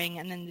drawing,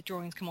 and then the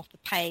drawings come off the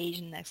page,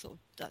 and they're sort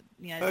of,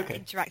 Okay.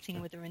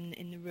 interacting with her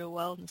in the real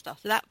world and stuff.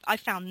 So that I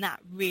found that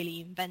really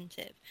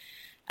inventive,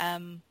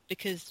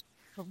 because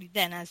probably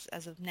then,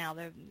 as of now,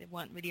 there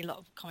weren't really a lot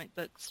of comic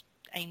books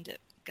aimed at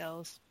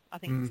girls. I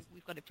think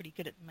we've got it pretty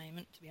good at the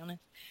moment, to be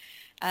honest.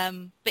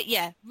 But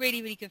yeah,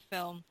 really, really good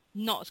film.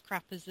 Not as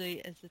crap as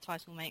the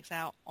title makes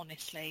out,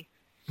 honestly.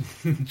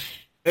 It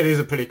is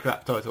a pretty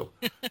crap title.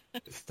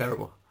 It's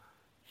terrible.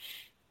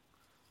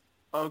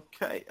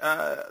 Okay,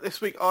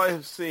 this week I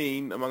have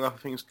seen, among other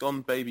things,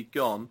 Gone Baby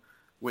Gone,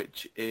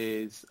 which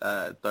is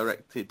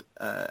directed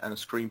and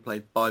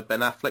screenplayed by Ben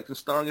Affleck and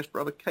starring his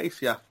brother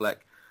Casey Affleck,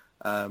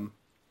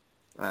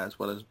 as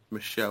well as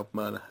Michelle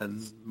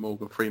Monaghan,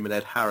 Morgan Freeman,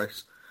 Ed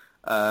Harris.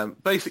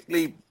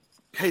 Basically,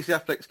 Casey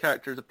Affleck's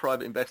character is a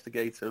private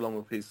investigator along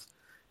with his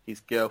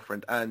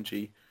girlfriend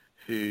Angie,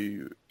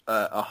 who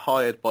are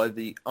hired by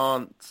the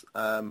aunt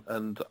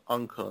and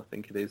uncle, I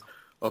think it is,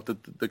 of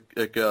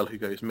the girl who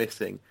goes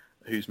missing,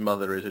 whose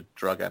mother is a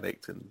drug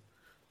addict and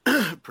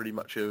pretty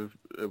much a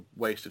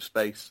waste of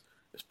space,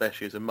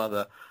 especially as a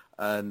mother.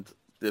 And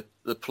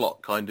the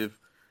plot kind of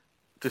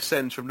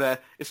descends from there.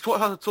 It's quite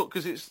hard to talk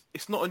because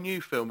it's not a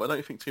new film. I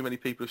don't think too many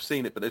people have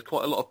seen it, but there's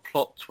quite a lot of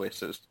plot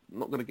twists. So I'm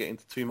not going to get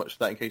into too much of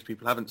that in case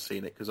people haven't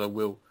seen it, because I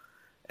will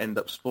end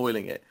up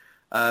spoiling it.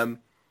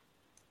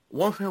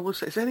 One thing I will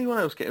say, is anyone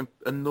else getting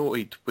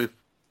annoyed with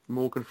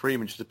Morgan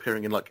Freeman just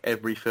appearing in like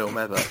every film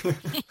ever?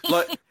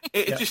 Like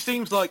it just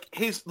seems like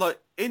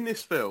in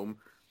this film,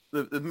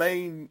 the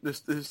main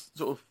there's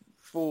sort of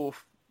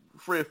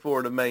three or four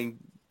of the main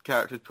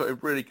characters put in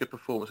really good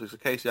performances. So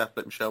Casey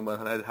Affleck, Michelle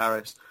Monaghan, Ed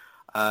Harris,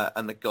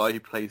 and the guy who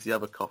plays the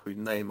other cop, whose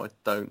name I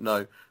don't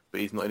know,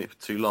 but he's not in it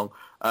for too long.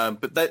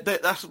 But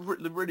that's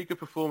really good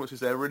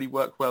performances. They really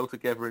work well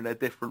together in their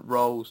different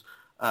roles.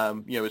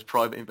 As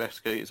private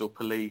investigators or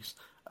police,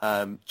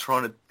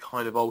 trying to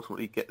kind of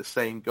ultimately get the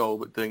same goal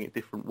but doing it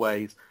different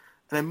ways.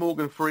 And then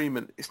Morgan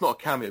Freeman, it's not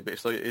a cameo, but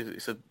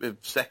it's a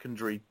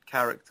secondary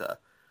character.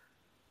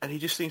 And he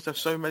just seems to have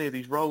so many of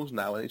these roles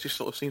now, and it just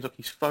sort of seems like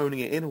he's phoning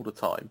it in all the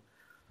time.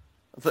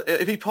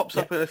 If he pops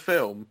up in a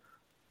film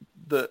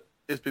that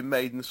has been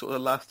made in sort of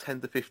the last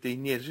 10 to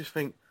 15 years, I just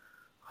think,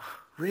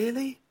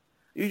 really?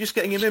 Are you just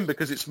getting him in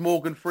because it's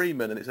Morgan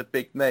Freeman and it's a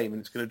big name and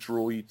it's going to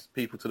draw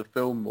people to the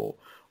film more?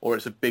 Or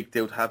it's a big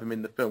deal to have him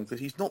in the film? Because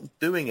he's not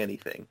doing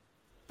anything.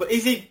 But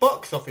is he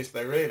box office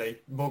though, really,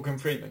 Morgan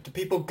Freeman? Do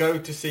people go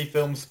to see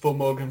films for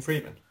Morgan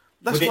Freeman?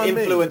 That's Would what it I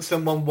mean. influence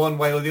someone one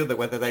way or the other,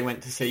 whether they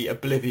went to see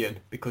Oblivion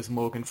because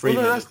Morgan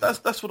Freeman? Well, no, was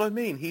that's what I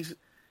mean.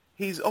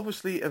 He's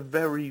obviously a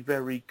very,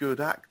 very good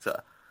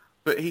actor,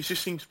 but he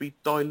just seems to be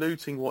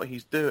diluting what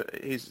he's doing,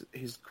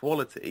 his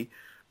quality,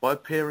 by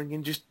appearing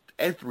in just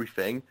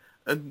everything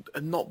and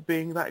not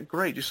being that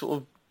great, just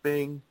sort of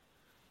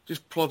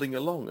just plodding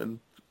along and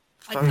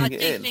throwing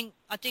it in.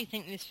 I do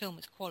think this film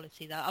is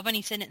quality, though. I've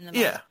only seen it in the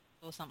Yeah. last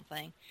or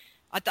something.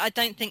 I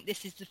don't think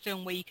this is the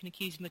film where you can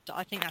accuse him of...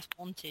 I think that's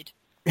Wanted.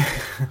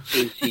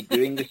 Is he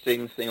doing the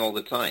same thing all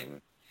the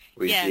time?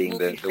 Where he's Yeah, being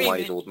Morgan the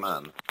wise Freeman. old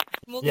man?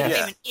 Morgan Yeah.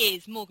 Freeman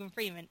is Morgan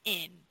Freeman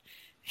in...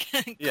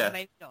 Yeah.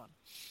 Baby Gone.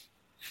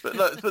 But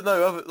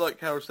no, like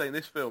Carol was saying,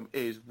 this film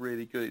is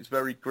really good. It's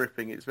very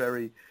gripping. It's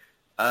very,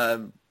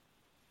 dark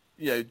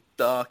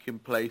in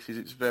places.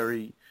 It's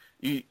very...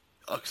 You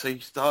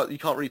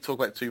can't really talk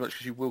about it too much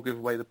because you will give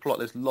away the plot.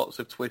 There's lots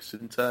of twists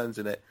and turns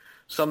in it.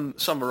 Some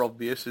are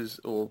obvious,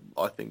 or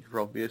I think are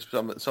obvious.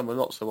 Some are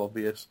not so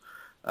obvious.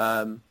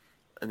 And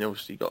you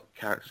obviously got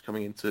characters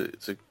coming into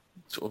sort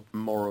of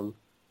moral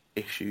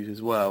issues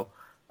as well.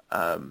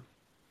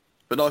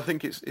 But no, I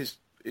think it's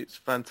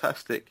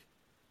fantastic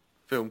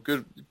film.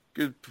 Good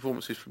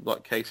performances from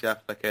like Casey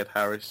Affleck, Ed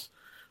Harris,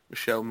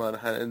 Michelle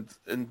Monaghan,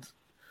 and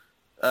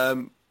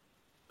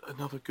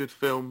another good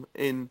film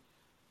in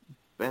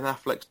Ben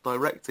Affleck's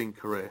directing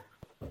career.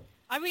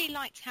 I really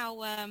liked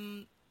how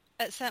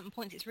at certain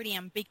points it's really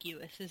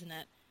ambiguous, isn't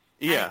it?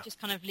 Yeah. And it just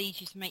kind of leads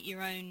you to make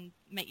your own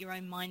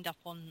mind up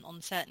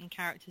on certain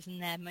characters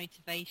and their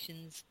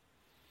motivations.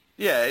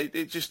 Yeah,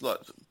 it just like,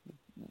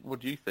 what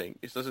do you think?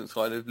 It doesn't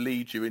kind of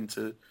lead you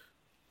into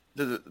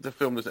the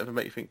film doesn't ever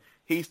make you think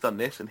he's done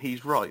this and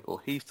he's right, or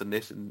he's done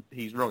this and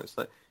he's wrong. It's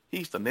like,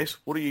 he's done this.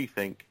 What do you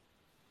think?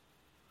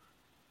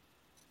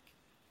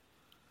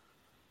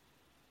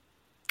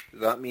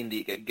 Does that mean that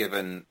you get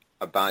given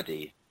a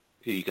baddie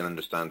who you can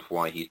understand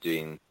why he's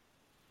doing,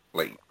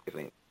 like, you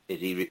think, is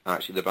he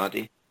actually the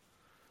baddie?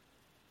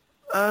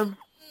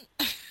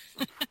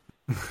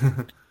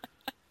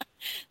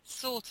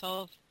 Sort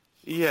of.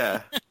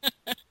 Yeah.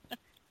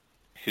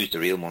 Who's the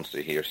real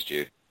monster here,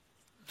 Stu?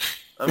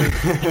 I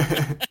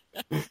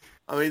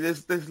mean,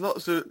 there's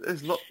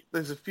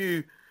a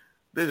few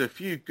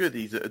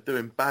goodies that are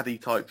doing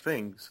baddie type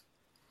things.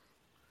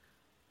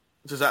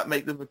 Does that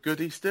make them a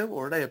goodie still,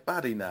 or are they a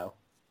baddie now?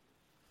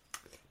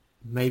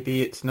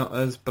 Maybe it's not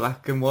as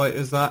black and white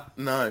as that.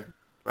 No.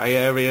 Grey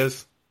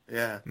areas.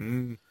 Yeah.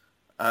 Mm.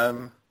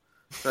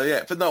 So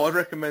yeah, but no, I'd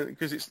recommend it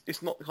because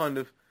it's not kind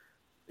of,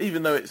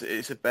 even though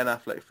it's a Ben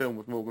Affleck film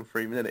with Morgan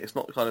Freeman in it, it's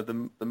not kind of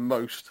the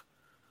most,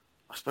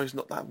 I suppose,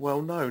 not that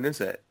well known,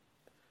 is it?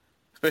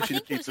 I Especially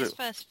think the it was people. his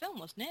first film,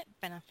 wasn't it?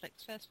 Ben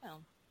Affleck's first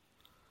film.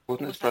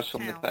 Wasn't was his first that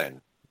film The Town?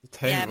 Town? The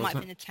Town, Yeah, it might wasn't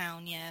have been The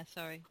Town, yeah,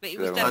 sorry. But it Yeah,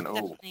 was man,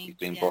 definitely he's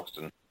been yeah,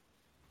 Boston.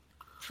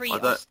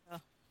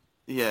 pre-Oscar.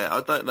 Yeah,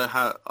 I don't know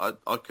how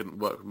I couldn't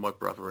work with my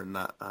brother in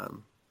that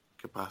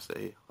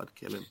capacity. I'd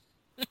kill him.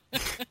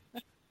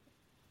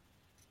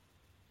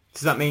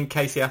 Does that mean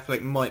Casey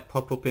Affleck might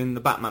pop up in the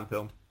Batman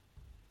film?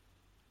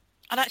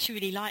 I'd actually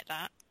really like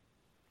that.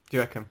 Do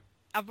you reckon?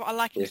 I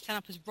like him Yeah. to turn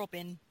up as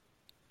Robin.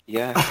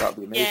 Yeah, that'd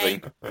be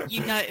amazing. Yeah,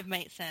 you know it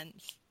makes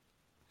sense.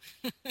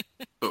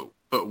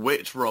 But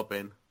which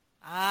Robin?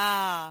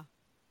 Ah.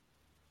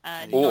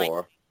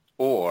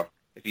 Or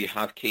if you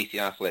have Casey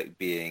Affleck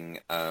being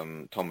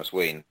Thomas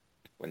Wayne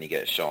when he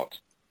gets shot.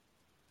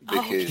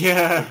 Because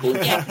Yeah. we're going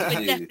to Yeah, have 'cause to we're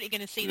do definitely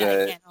going to see that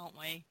the- again, aren't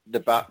we?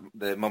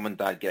 the mum and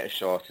dad get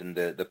shot and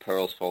the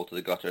pearls fall to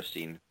the gutter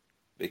scene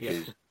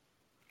because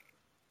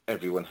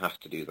everyone has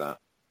to do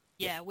that.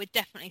 Yeah, we're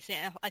definitely seeing.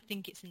 I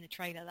think it's in the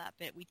trailer, that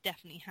bit. We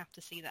definitely have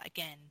to see that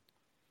again.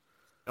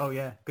 Oh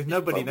yeah, because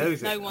nobody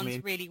knows it. No I one's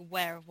mean, really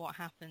aware of what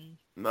happened.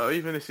 No,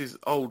 even this is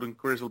old and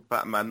grizzled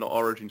Batman, not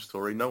origin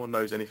story. No one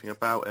knows anything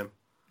about him.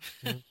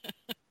 It's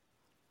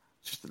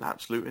just an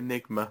absolute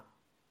enigma.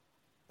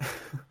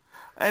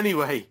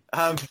 Anyway,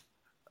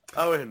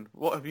 Owen,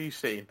 what have you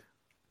seen?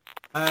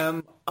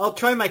 I'll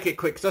try and make it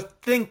quick because I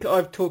think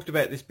I've talked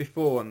about this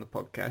before on the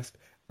podcast.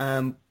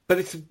 But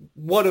it's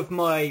one of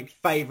my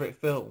favourite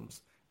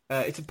films.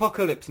 It's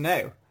Apocalypse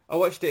Now. I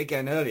watched it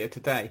again earlier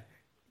today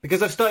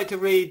because I've started to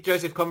read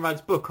Joseph Conrad's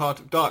book,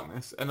 Heart of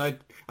Darkness, and I've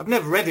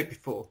never read it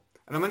before,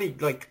 and I'm only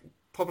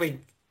probably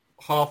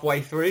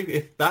halfway through,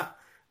 if that.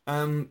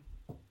 And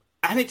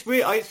it's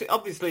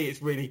obviously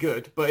it's really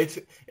good, but it's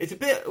a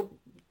bit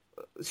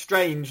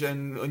strange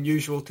and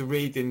unusual to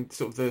read in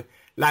sort of the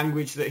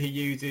language that he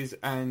uses,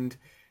 and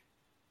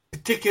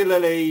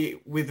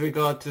particularly with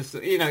regard to,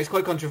 it's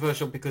quite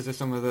controversial because of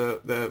some of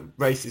the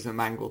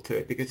racism angle to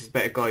it, because it's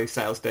about a guy who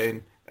sails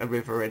down a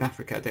river in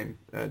Africa, down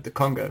the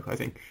Congo, I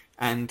think,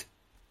 and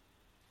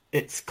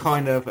it's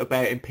kind of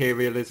about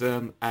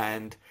imperialism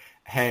and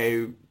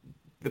how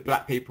the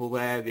black people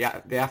there,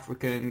 the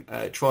African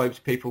tribes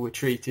people were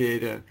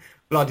treated, and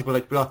blah, blah, blah,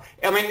 blah.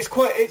 I mean, it's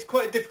quite a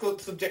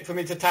difficult subject for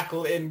me to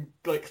tackle in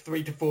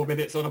 3 to 4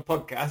 minutes on a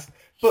podcast,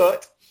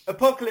 but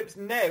Apocalypse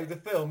Now, the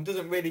film,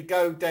 doesn't really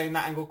go down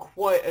that angle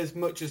quite as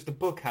much as the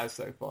book has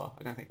so far,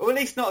 I don't think. Or at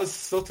least not as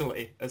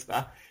subtly as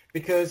that,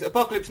 because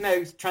Apocalypse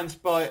Now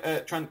transports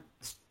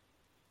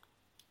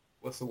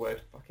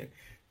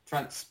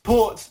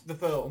the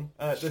film,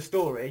 the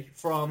story,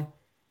 from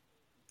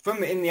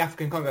in the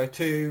African Congo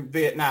to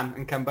Vietnam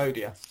and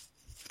Cambodia.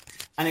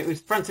 And it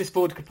was Francis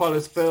Ford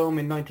Coppola's film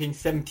in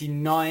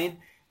 1979,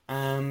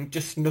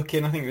 just snuck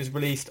in. I think it was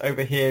released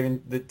over here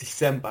in the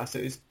December, so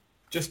it was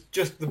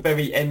just the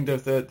very end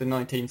of the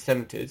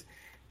 1970s.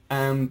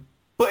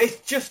 But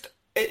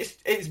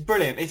it's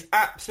brilliant. It's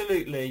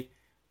absolutely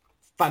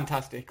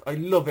fantastic. I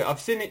love it. I've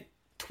seen it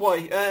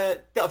twice.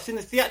 I've seen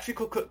the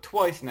theatrical cut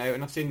twice now,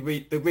 and I've seen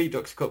the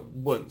Redux cut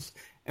once.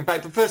 In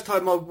fact, the first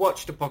time I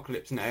watched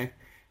Apocalypse Now,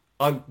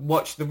 I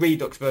watched the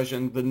Redux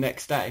version the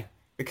next day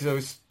because I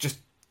was just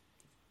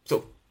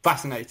sort of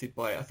fascinated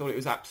by it. I thought it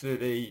was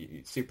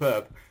absolutely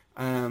superb.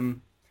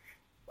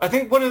 I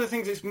think one of the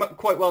things it's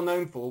quite well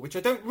known for, which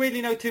I don't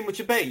really know too much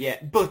about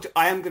yet, but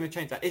I am going to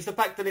change that, is the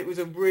fact that it was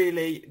a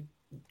really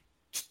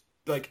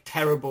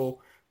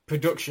terrible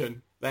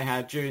production they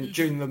had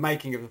during the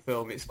making of the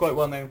film. It's quite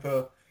well known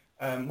for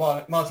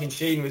Martin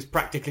Sheen was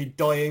practically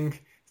dying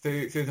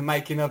through the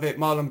making of it.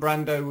 Marlon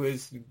Brando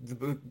was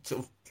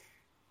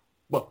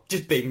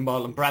just being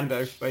Marlon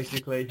Brando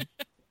basically.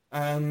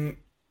 But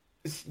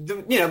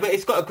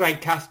it's got a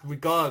great cast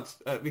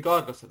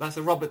regardless. That's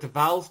a Robert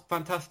Duvall's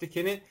fantastic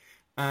in it.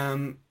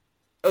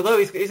 Although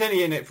he's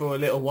only in it for a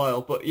little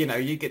while, but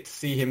you get to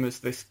see him as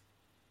this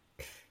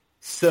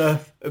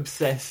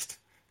surf-obsessed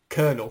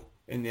colonel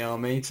in the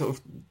army. He sort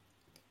of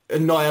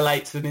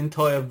annihilates an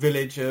entire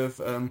village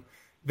of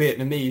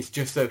Vietnamese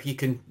just so he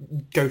can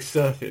go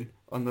surfing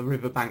on the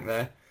riverbank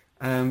there.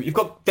 You've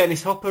got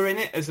Dennis Hopper in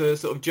it as a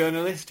sort of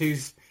journalist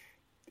who's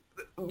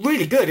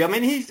really good. I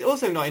mean, he's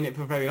also not in it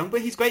for very long,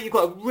 but he's great. You've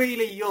got a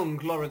really young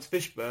Lawrence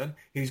Fishburne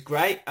who's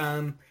great.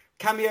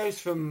 Cameos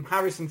from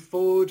Harrison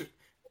Ford,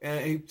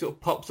 who sort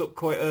of pops up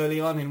quite early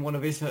on in one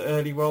of his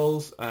early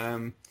roles.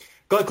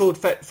 Guy called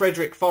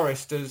Frederick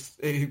Forrest,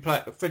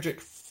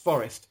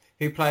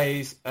 who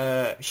plays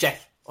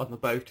Chef on the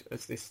boat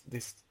as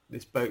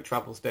this boat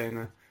travels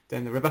down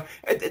the river.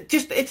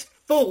 It's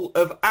full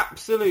of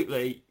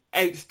absolutely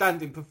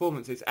outstanding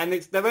performances, and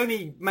they're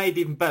only made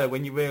even better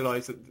when you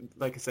realise that,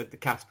 like I said, the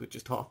cast were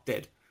just half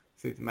dead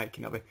through the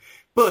making of it.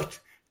 But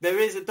there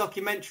is a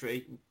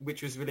documentary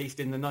which was released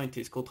in the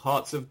 90s called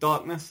Hearts of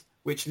Darkness,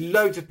 which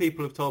loads of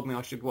people have told me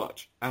I should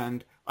watch,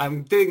 and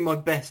I'm doing my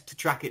best to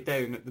track it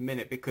down at the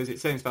minute because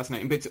it sounds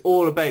fascinating. But it's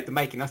all about the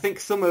making. I think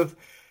some of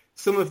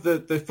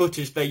the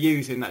footage they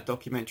use in that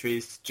documentary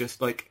is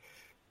just like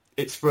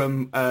it's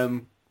from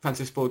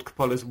Francis Ford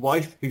Coppola's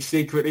wife, who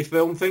secretly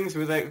filmed things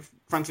without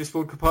Francis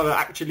Ford Coppola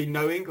actually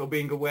knowing or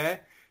being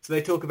aware. So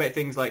they talk about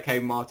things like how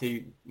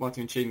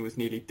Martin Sheen was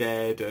nearly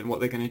dead and what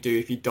they're going to do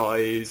if he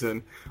dies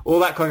and all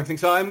that kind of thing.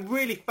 So I'm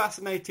really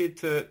fascinated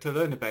to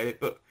learn about it.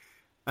 But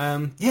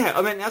yeah,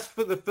 I mean, as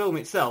for the film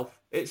itself,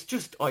 it's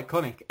just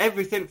iconic.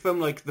 Everything from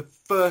like the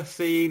first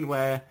scene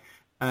where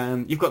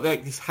you've got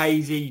like this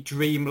hazy,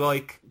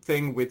 dreamlike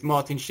thing with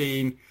Martin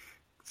Sheen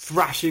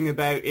thrashing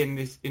about in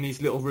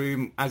his little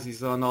room as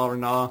he's on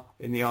R&R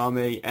in the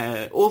army,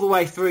 all the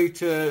way through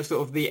to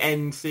sort of the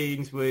end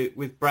scenes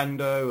with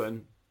Brando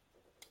and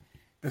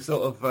the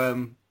sort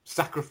of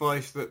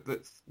sacrifice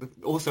that's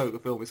also the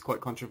film is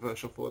quite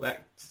controversial for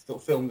that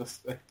sort of film,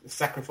 the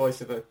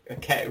sacrifice of a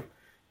cow,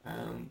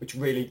 which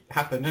really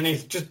happened, and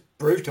it's just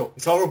brutal.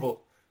 It's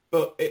horrible,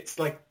 but it's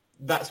like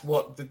that's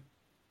what the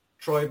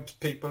tribes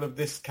people of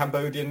this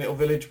Cambodian little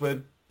village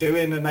were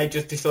doing, and they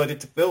just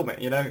decided to film it.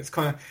 You know, it's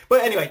kind of.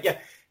 But anyway, yeah,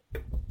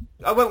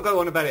 I won't go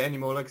on about it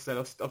anymore. Like I said,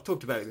 I've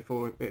talked about it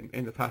before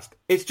in the past.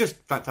 It's just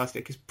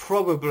fantastic. It's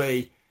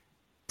probably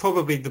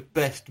the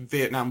best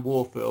Vietnam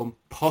War film,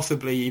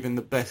 possibly even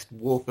the best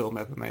war film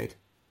ever made.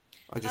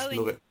 I just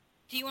love it.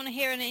 Do you want to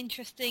hear an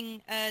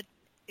interesting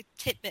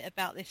tidbit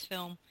about this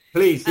film?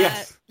 Please,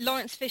 yes.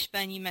 Lawrence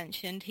Fishburne, you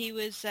mentioned. He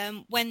was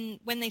when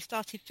they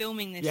started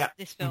filming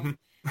this film.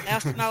 They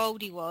asked him how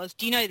old he was.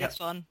 Do you know this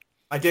one?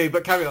 I do,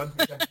 but carry on.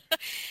 Okay.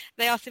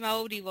 They asked him how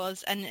old he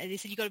was, and they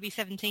said, you've got to be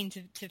 17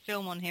 to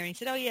film on here. And he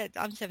said, oh, yeah,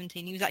 I'm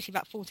 17. He was actually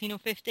about 14 or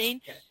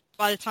 15. Yeah.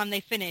 By the time they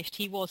finished,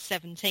 he was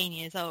 17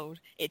 years old.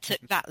 It took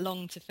that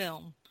long to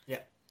film. Yeah.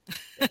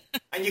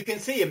 And you can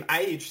see him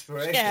aged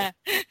through it. Yeah.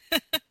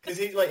 Because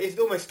he's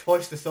almost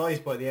twice the size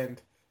by the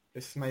end.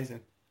 It's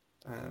amazing.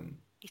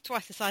 He's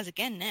twice the size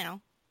again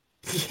now.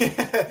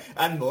 Yeah,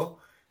 and more.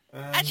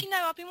 Actually, no,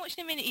 I've been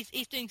watching him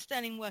he's doing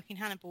sterling work in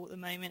Hannibal at the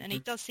moment, and he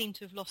does seem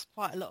to have lost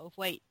quite a lot of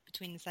weight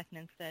between the second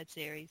and third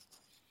series.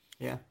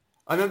 Yeah.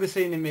 I remember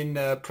seeing him in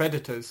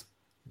Predators.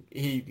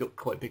 He looked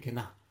quite big in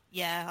that.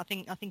 Yeah, I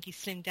think he's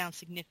slimmed down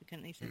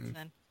significantly since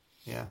then.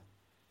 Yeah.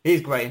 He's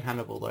great in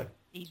Hannibal, though.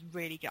 He's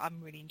really good. I'm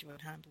really enjoying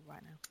Hannibal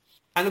right now.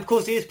 And, of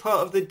course, he is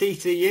part of the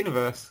DC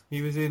universe.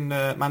 He was in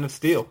Man of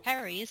Steel.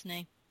 Perry, isn't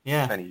he?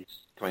 Yeah. And he's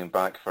coming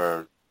back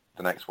for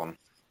the next one.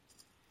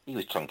 He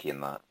was chunky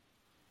in that.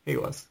 He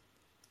was.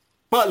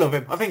 But I love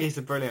him. I think he's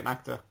a brilliant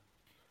actor.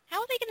 How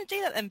are they going to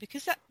do that then?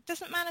 Because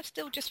doesn't Man of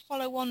Steel just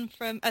follow on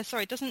from...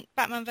 doesn't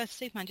Batman vs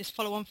Superman just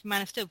follow on from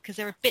Man of Steel? Because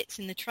there are bits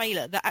in the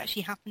trailer that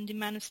actually happened in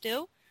Man of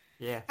Steel.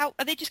 Yeah. How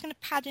are they just going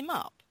to pad him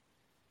up?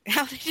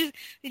 How they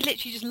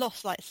literally just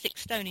lost like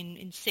 6 stone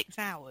in 6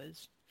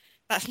 hours.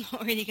 That's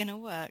not really going to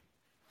work.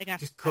 They're going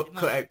to just cut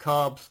out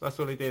carbs. That's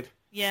all he did.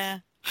 Yeah.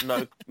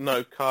 No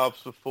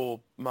carbs before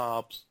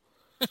marbs.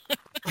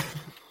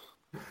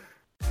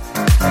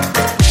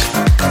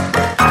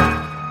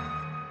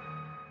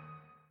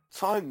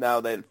 Time now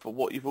then for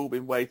what you've all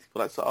been waiting for.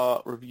 That's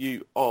our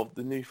review of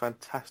the new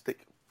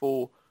Fantastic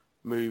Four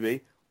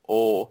movie,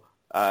 or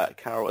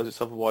Carol as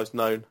it's otherwise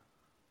known.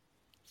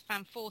 It's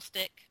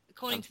Fanforstic.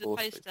 According to the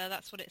poster,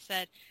 that's what it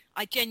said.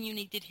 I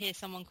genuinely did hear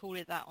someone call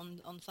it that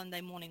on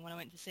Sunday morning when I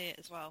went to see it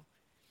as well.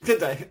 Did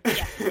they?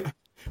 Yeah.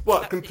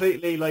 What,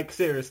 completely, like,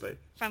 seriously?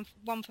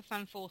 One for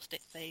Fanforstic,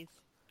 please.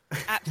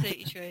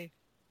 Absolutely true.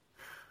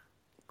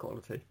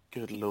 Quality.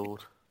 Good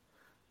Lord.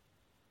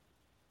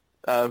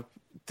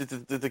 Did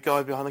the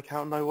guy behind the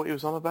counter know what he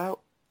was on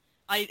about?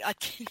 I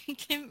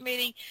didn't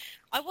really...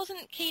 I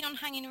wasn't keen on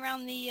hanging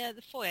around the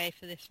foyer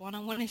for this one. I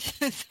wanted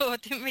to, so I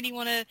didn't really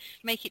want to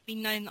make it be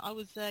known that I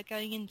was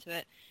going into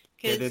it.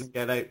 Get in,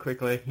 get out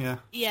quickly, yeah.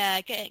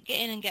 Yeah, get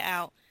in and get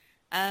out.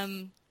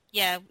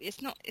 Yeah,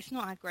 it's not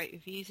had great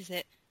reviews, is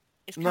it?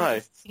 It's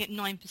currently at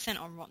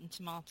 9% on Rotten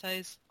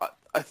Tomatoes.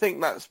 I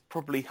think that's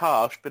probably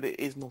harsh, but it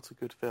is not a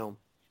good film.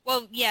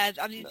 Well, yeah,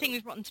 I mean, the thing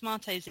with Rotten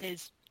Tomatoes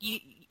is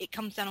it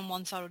comes down on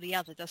one side or the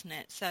other, doesn't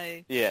it?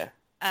 So yeah,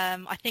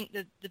 I think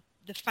the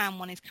fan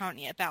one is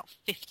currently at about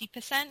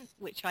 50%,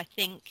 which I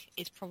think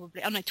is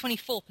probably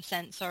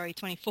 24%. Sorry,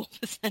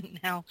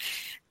 24% now.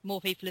 More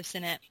people have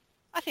seen it.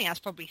 I think that's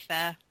probably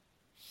fair.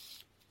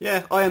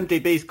 Yeah,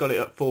 IMDb's got it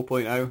at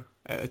 4.0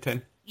 out of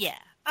 10. Yeah,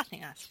 I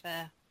think that's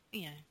fair.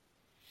 You know,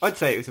 I'd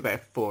say it was about a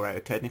 4 out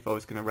of 10 if I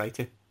was going to rate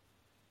it.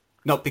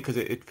 Not because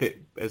it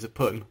fit as a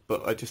pun,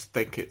 but I just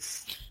think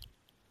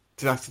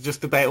that's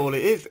just about all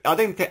it is. I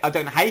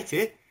don't hate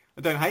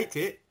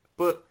it,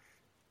 but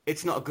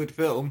it's not a good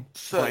film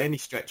by any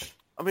stretch.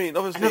 I mean,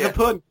 obviously... Another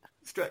pun!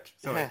 Stretch.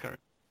 Sorry, yeah. Karen.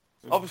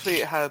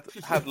 Obviously, it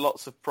had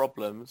lots of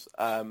problems.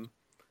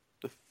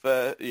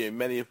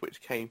 Many of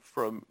which came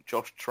from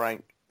Josh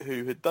Trank,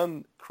 who had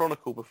done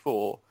Chronicle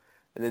before,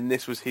 and then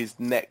this was his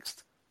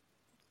next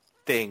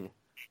thing.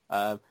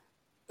 But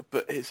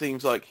it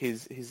seems like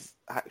his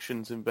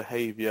actions and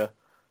behaviour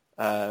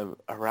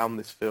around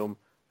this film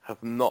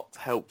have not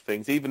helped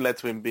things. Even led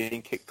to him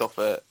being kicked off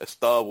a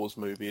Star Wars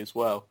movie as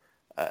well,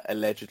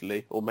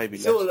 allegedly, or maybe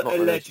Sort of not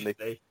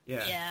allegedly.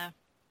 Yeah.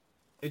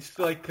 It's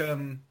like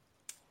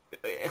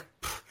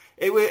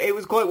it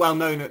was quite well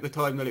known at the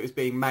time that it was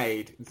being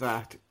made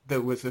that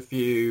there was a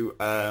few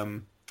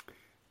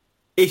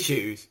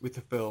issues with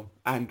the film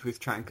and with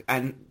Trank,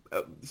 and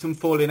some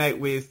falling out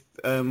with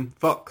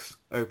Fox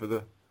over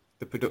the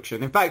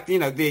production. In fact,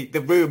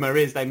 the rumour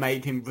is they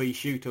made him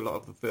reshoot a lot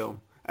of the film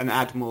and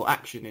add more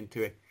action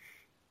into it.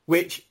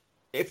 Which,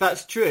 if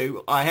that's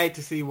true, I hate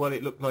to see what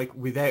it looked like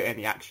without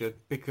any action,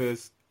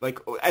 because,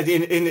 as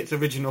in its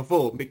original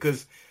form,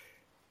 because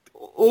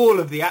all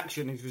of the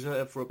action is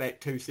reserved for about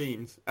 2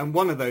 scenes, and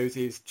one of those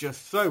is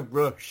just so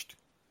rushed.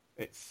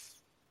 But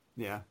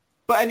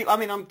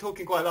I'm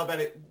talking quite a lot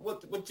about it.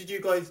 What did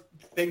you guys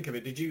think of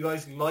it? Did you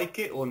guys like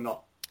it or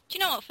not? Do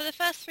you know what? For the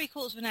first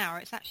 3/4 of an hour,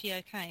 it's actually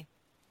okay.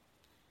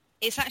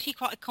 It's actually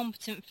quite a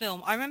competent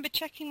film. I remember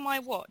checking my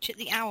watch at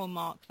the hour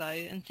mark, though,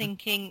 and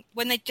thinking,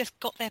 when they just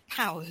got their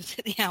powers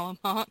at the hour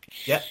mark,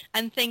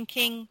 and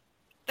thinking,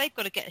 they've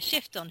got to get a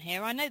shift on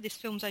here. I know this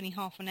film's only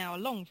half an hour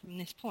long from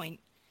this point.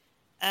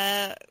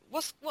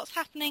 What's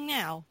happening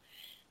now?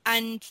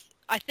 And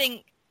I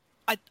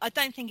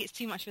don't think it's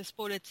too much of a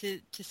spoiler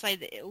to say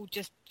that it all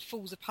just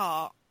falls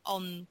apart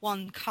on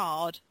one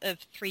card of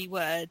 3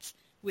 words,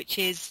 which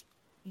is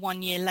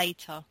 1 year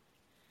later.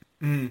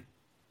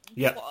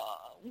 Yeah.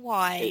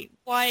 Why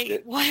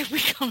have we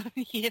gone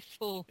a year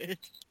forward?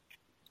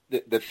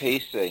 The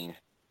pacing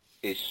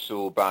is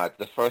so bad.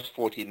 The first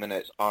 40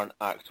 minutes aren't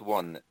Act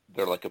 1.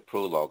 They're like a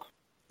prologue.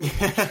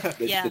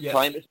 The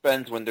time it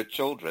spends when they're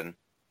children,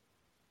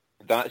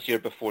 that's your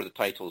before the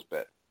titles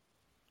bit.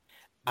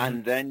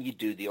 And then you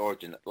do the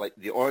origin.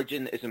 The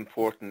origin is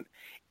important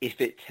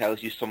if it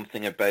tells you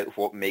something about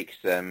what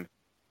makes them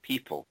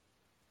people.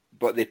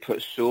 But they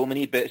put so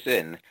many bits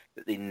in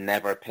that they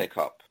never pick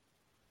up.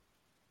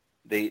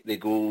 They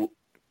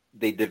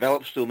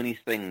develop so many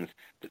things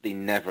that they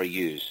never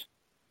use.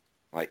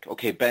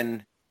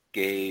 Ben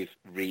gave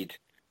Reed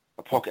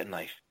a pocket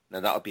knife. Now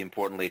that'll be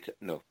important later.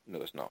 No,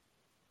 it's not.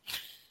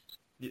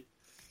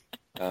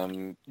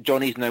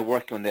 Johnny's now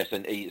working on this,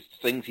 and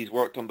things he's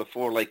worked on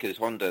before, like his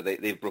Honda,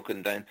 they've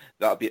broken down.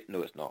 That'll be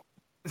no, it's not.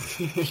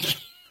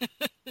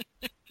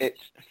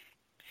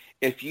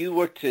 If you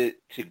were to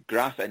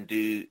graph and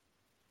do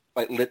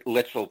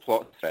literal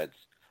plot threads,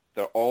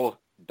 they're all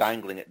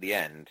dangling at the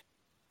end,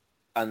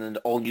 and then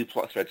all new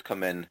plot threads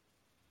come in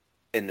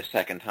the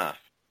second half.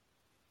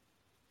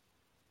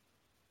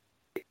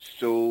 It's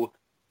so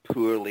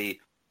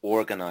poorly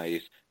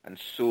organized and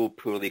so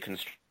poorly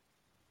constructed.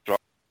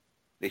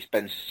 They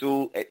spend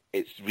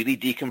it's really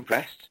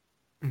decompressed,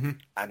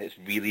 and it's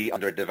really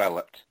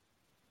underdeveloped.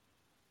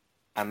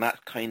 And that's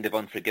kind of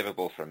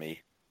unforgivable for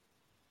me.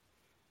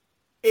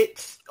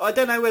 I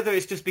don't know whether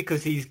it's just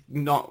because he's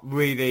not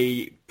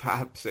really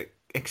perhaps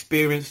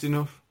experienced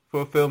enough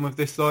for a film of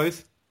this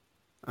size.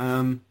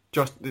 The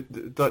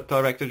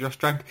director Josh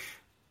Trank,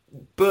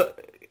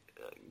 but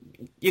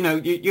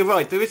you're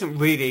right. There isn't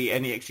really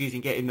any excuse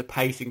in getting the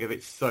pacing of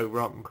it so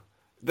wrong.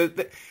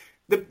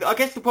 I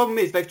guess the problem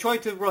is they've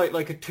tried to write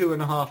a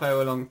 2.5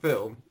 hour long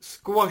film,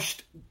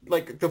 squashed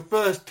the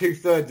first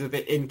 2/3 of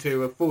it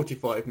into a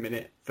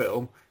 45-minute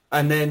film,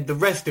 and then the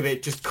rest of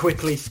it just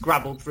quickly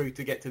scrabbled through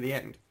to get to the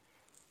end.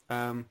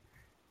 And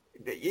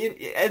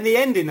the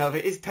ending of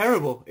it is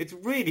terrible. It's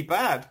really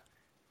bad.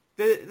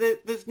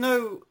 There's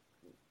no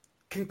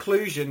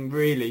conclusion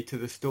really to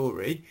the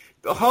story.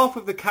 Half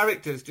of the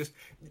characters just...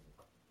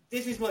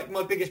 This is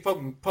my biggest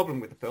problem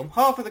with the film.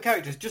 Half of the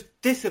characters just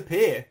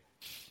disappear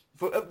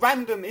at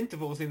random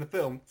intervals in the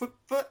film for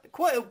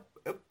quite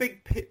a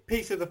big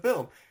piece of the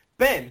film.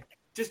 Ben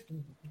just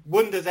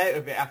wanders out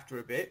of it after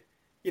a bit.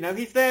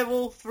 He's there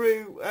all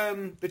through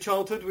the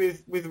childhood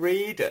with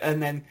Reed,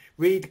 and then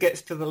Reed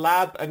gets to the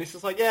lab, and it's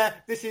just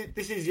this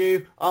is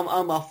you.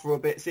 I'm off for a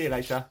bit. See you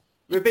later.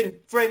 We've been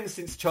friends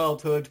since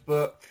childhood,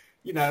 but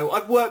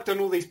I've worked on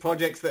all these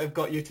projects that have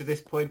got you to this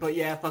point. But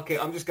yeah, fuck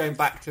it. I'm just going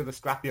back to the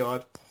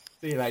scrapyard.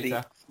 See you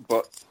later.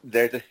 But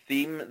there's a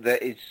theme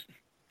that is...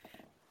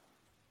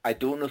 I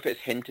don't know if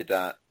it's hinted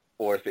at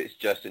or if it's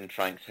just in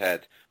Trank's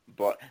head,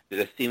 but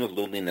there's a theme of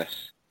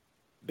loneliness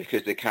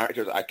because the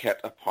characters are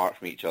kept apart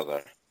from each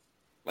other.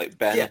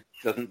 Ben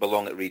doesn't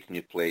belong at Reed's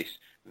new place.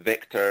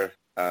 Victor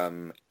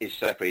is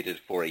separated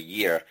for a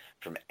year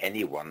from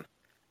anyone.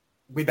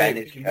 Ben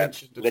is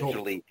kept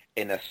literally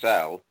in a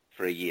cell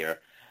for a year.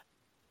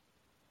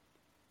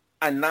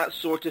 And that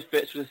sort of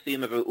fits with the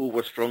theme of,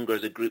 we're stronger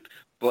as a group,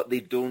 but they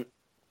don't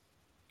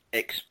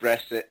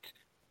express it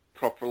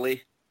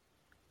properly.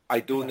 I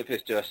don't know if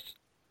it's just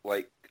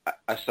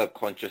a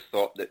subconscious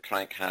thought that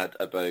Trank had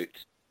about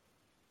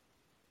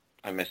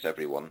I miss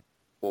everyone,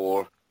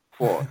 or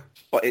what?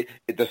 But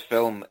the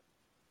film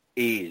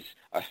is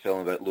a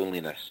film about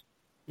loneliness.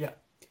 Yeah.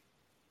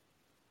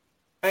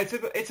 It's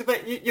a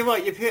bit. You're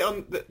right. You've hit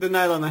on the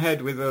nail on the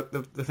head with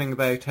the thing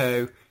about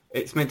how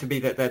it's meant to be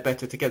that they're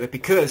better together,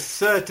 because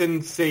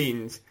certain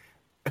scenes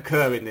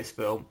occur in this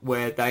film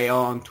where they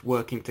aren't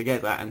working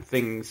together and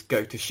things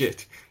go to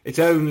shit. It's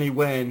only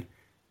when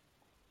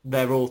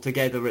they're all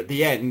together at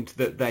the end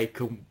that they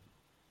can,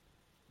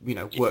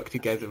 work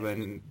together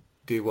and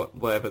do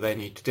whatever they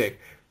need to do.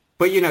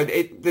 But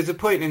there's a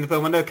point in the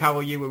film. I know,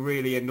 Carol, you were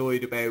really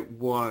annoyed about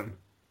one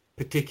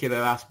particular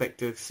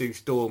aspect of Sue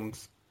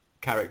Storm's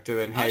character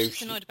and how I was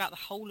just annoyed about the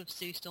whole of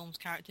Sue Storm's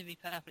character, to be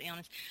perfectly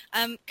honest.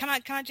 Can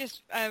I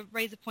just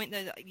raise a point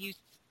though that you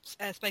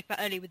spoke about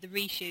earlier with the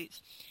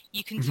reshoots?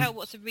 You can tell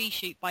what's a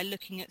reshoot by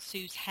looking at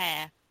Sue's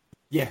hair.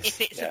 Yes.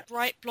 If it's a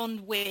bright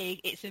blonde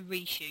wig, it's a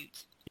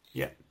reshoot.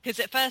 Yeah. Because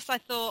at first I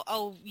thought,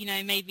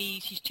 maybe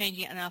she's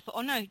changing it, and then I thought,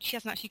 oh no, she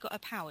hasn't actually got her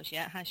powers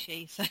yet, has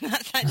she? So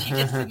that's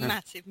actually just a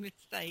massive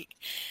mistake.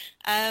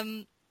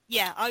 I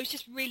was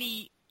just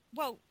really,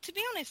 to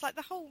be honest, like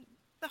the whole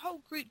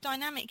group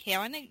dynamic here,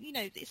 I know,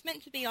 it's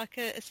meant to be like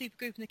a super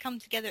group and they come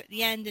together at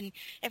the end and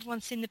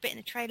everyone's seen the bit in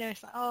the trailer.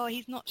 It's like, oh,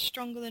 he's not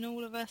stronger than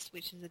all of us,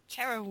 which is a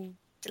terrible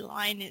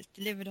line. It's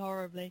delivered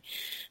horribly.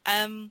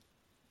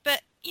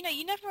 But,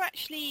 you never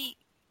actually,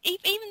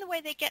 even the way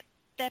they get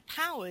their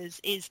powers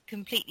is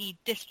completely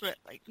disparate,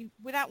 like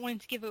without wanting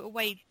to give it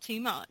away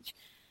too much.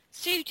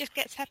 Sue just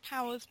gets her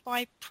powers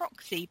by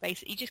proxy,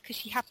 basically, just because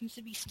she happens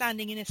to be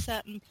standing in a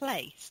certain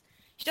place.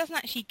 She doesn't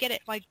actually get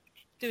it by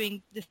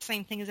doing the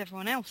same thing as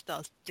everyone else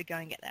does to go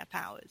and get their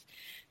powers,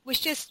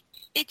 which just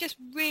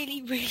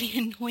really, really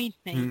annoyed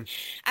me.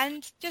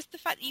 And just the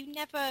fact that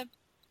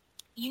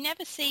you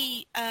never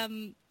see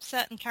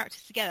certain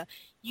characters together.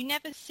 You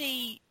never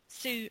see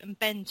Sue and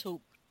Ben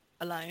talk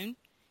alone.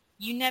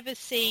 You never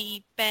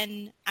see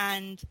Ben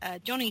and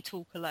Johnny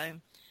talk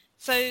alone.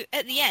 So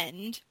at the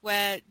end,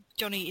 where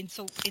Johnny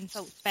insults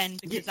Ben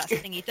because that's the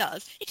thing he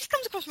does, it just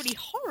comes across really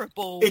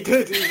horrible. It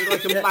did. It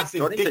was like a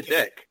massive Johnny's a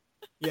dick.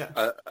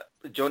 Yeah.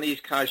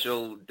 Johnny's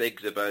casual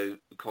digs about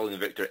calling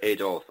Victor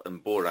Adolf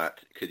and Borat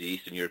because he's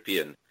Eastern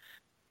European.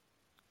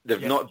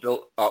 They've not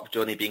built up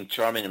Johnny being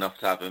charming enough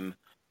to have him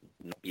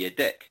not be a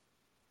dick.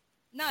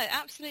 No,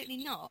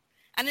 absolutely not.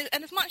 And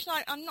as much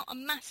as I'm not a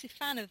massive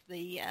fan of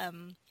the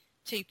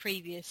two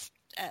previous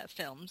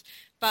films,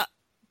 but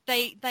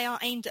they are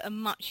aimed at a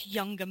much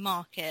younger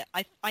market.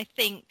 I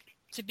think,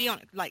 to be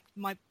honest, like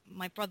my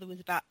brother was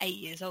about 8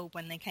 years old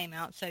when they came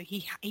out, so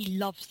he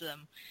loves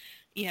them.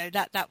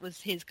 That was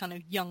his kind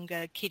of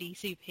younger kiddie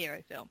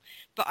superhero film.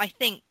 But I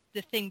think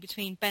the thing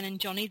between Ben and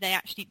Johnny, they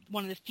actually,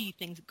 one of the few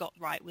things that got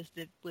right was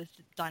the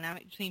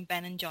dynamic between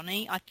Ben and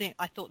Johnny.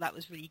 I thought that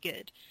was really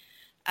good.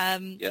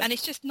 And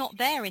it's just not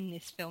there in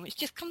this film. It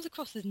just comes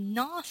across as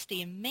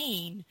nasty and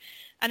mean.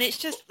 And it's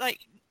just like,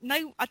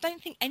 no, I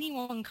don't think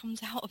anyone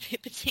comes out of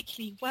it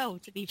particularly well,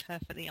 to be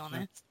perfectly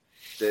honest.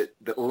 The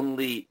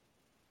only,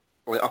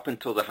 up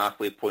until the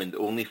halfway point, the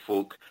only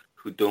folk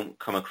who don't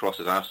come across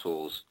as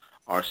assholes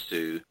are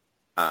Sue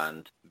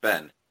and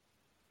Ben.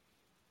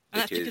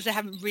 And that's because they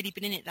haven't really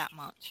been in it that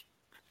much.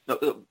 No,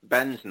 look,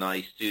 Ben's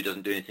nice. Sue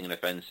doesn't do anything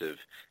offensive.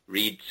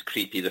 Reed's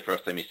creepy the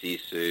first time he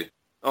sees Sue.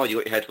 Oh, you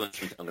got your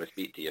headphones? I'm going to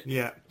speak to you.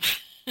 Yeah.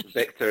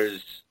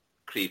 Victor's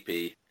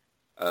creepy.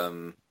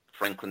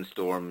 Franklin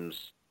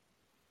Storm's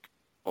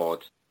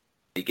odd.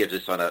 He gives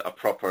his son a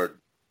proper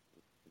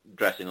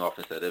dressing off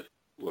instead of,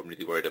 oh, I'm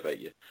really worried about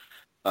you.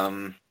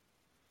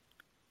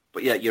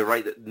 But yeah, you're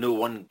right that no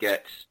one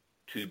gets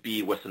to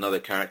be with another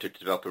character to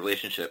develop a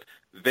relationship.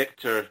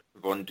 Victor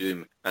Von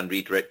Doom and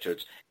Reed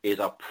Richards is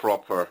a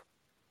proper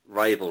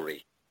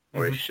rivalry,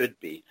 or it should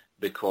be,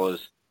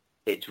 because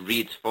it's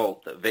Reed's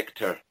fault that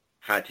Victor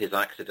had his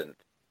accident.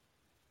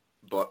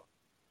 But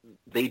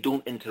they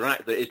don't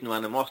interact. There is no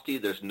animosity.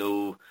 There's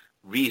no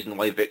reason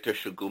why Victor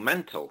should go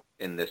mental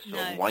in this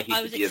film, why he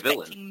should be a villain. I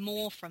was expecting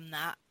more from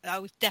that. I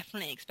was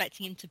definitely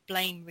expecting him to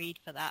blame Reed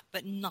for that,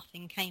 but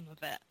nothing came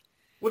of it.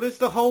 Well, it's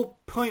the whole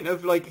point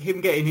of like him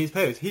getting his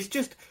powers. He's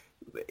just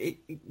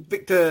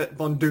Victor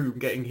Von Doom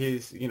getting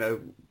his,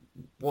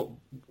 what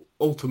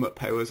ultimate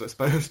powers, I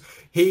suppose.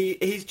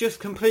 He's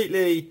just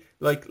completely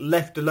like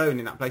left alone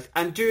in that place.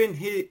 And during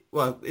his,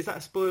 is that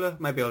a spoiler?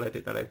 Maybe I'll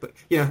edit that out. But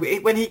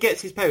when he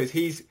gets his powers,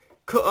 he's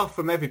cut off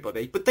from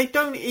everybody. But they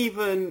don't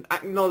even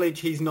acknowledge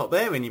he's not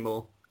there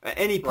anymore at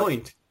any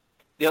point.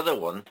 The other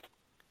one,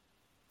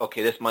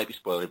 okay, this might be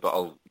spoiler, but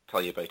I'll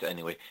tell you about it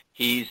anyway.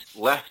 He's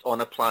left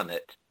on a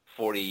planet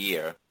for a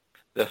year.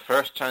 The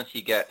first chance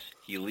he gets,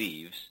 he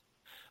leaves.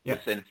 Yeah.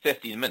 Within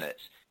 15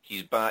 minutes,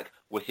 he's back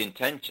with the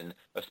intention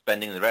of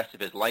spending the rest of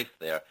his life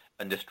there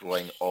and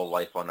destroying all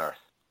life on Earth.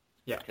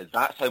 Yeah. Because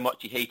that's how much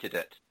he hated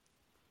it.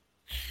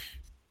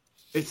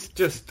 It's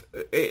just,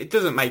 it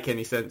doesn't make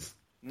any sense.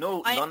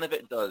 No, none of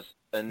it does.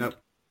 And Nope.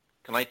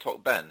 Can I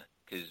talk Ben?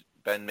 Because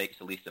Ben makes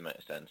the least amount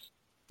of sense.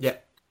 Yeah.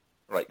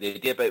 Right, the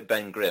idea about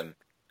Ben Grimm,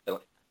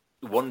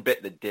 one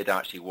bit that did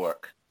actually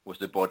work was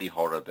the body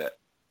horror bit.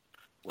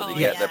 where they Oh,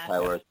 get their yeah.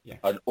 powers. Yeah.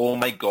 And oh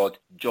my god,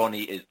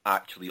 Johnny is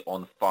actually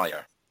on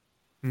fire.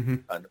 Mm-hmm.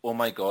 And oh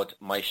my god,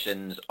 my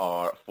shins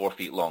are 4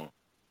 feet long.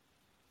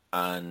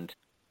 And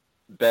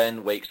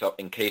Ben wakes up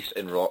encased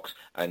in rocks,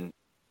 and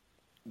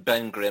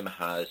Ben Grimm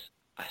has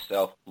a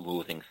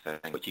self-loathing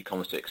thing, which he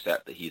comes to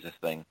accept that he's a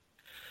thing.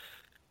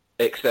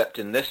 Except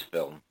in this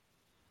film,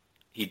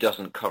 he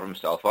doesn't cover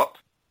himself up.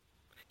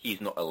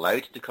 He's not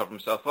allowed to cover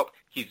himself up.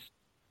 He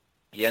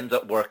ends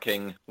up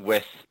working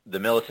with the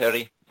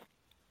military.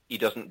 He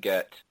doesn't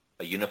get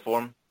a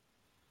uniform.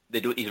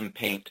 They don't even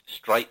paint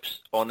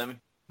stripes on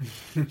him.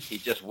 He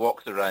just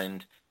walks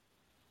around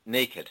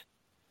naked.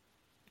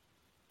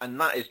 And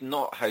that is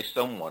not how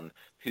someone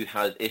who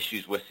has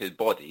issues with his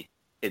body,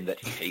 in that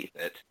he hates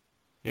it,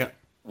 Yeah.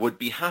 would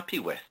be happy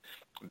with.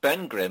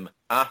 Ben Grimm,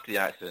 after the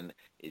accident,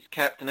 is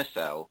kept in a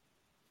cell,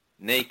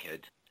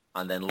 naked,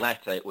 and then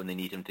let out when they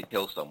need him to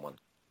kill someone.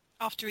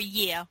 After a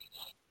year.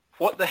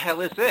 What the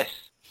hell is this?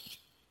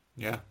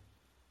 Yeah.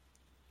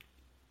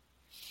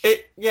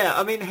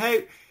 I mean,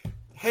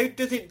 how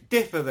does it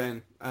differ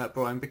then,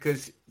 Brian?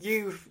 Because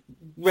you've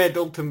read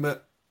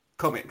Ultimate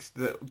Comics,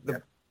 the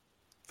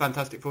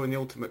Fantastic Four in the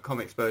Ultimate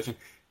Comics version.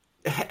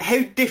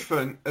 How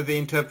different are the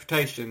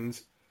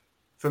interpretations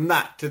from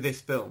that to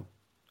this film?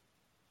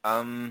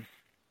 Are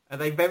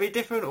they very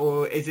different,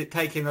 or is it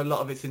taking a lot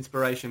of its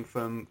inspiration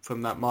from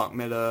that Mark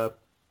Miller,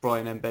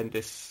 Brian M.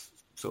 Bendis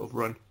sort of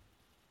run?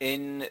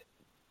 In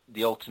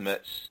the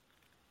Ultimates,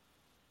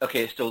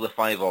 okay, it's still the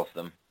 5 of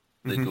them.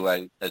 They go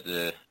out as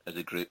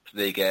a group.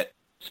 They get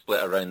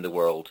split around the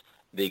world.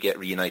 They get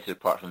reunited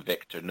apart from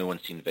Victor. No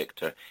one's seen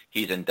Victor.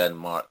 He's in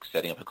Denmark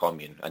setting up a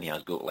commune, and he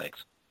has goat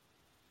legs.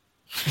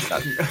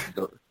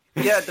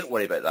 Don't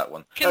worry about that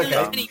one. Couldn't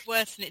look any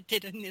worse than it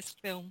did in this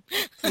film.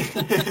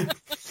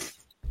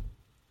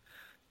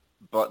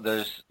 But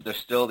there's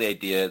still the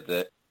idea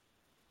that,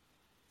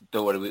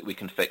 don't worry, we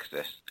can fix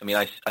this. I mean,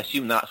 I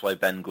assume that's why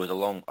Ben goes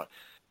along.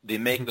 They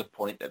make the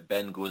point that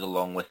Ben goes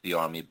along with the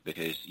army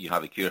because you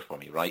have a cure for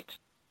me, right?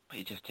 But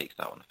he just takes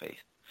that on the face.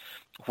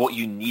 What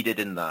you needed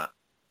in that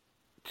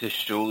to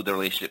show the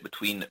relationship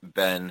between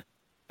Ben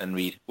and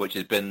Reed, which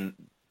has been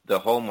the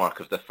hallmark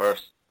of the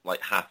first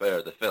half hour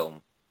of the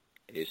film,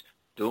 is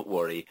don't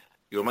worry,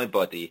 you're my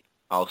buddy,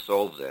 I'll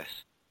solve this.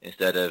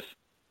 Instead of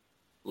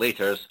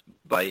laters,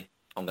 bye,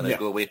 I'm going to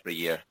go away for a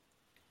year.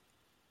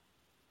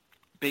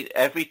 But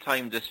every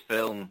time this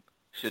film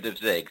should have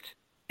zigged,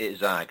 it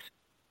zagged.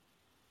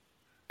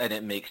 And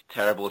it makes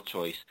terrible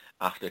choice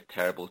after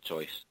terrible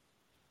choice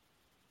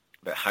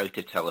about how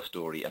to tell a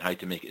story and how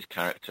to make its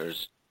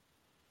characters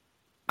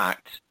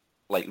act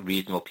like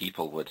reasonable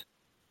people would.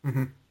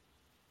 Mm-hmm.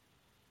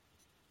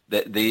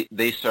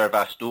 They serve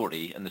our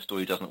story, and the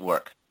story doesn't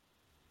work.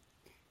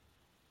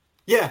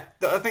 Yeah,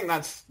 I think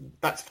that's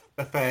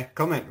a fair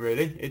comment,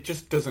 really. It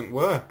just doesn't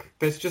work.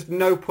 There's just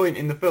no point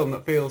in the film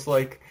that feels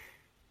like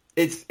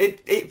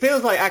it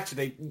feels like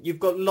actually you've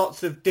got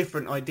lots of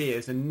different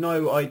ideas and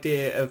no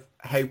idea of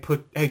how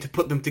to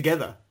put them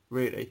together,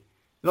 really.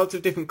 Lots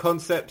of different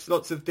concepts,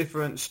 lots of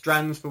different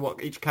strands for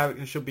what each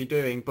character should be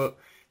doing, but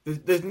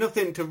there's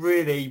nothing to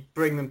really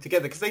bring them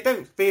together because they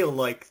don't feel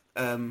like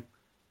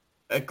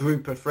a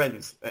group of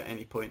friends at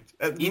any point.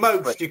 At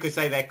most, you could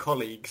say they're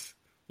colleagues,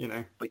 you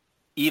know. But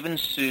even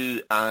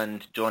Sue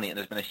and Johnny, and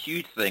there's been a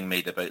huge thing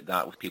made about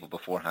that with people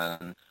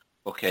beforehand.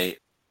 Okay,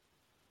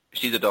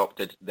 she's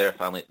adopted, they're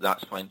family,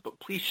 that's fine, but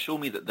please show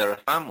me that they're a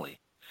family.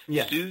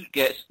 Yeah. Sue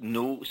gets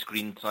no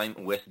screen time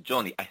with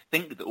Johnny. I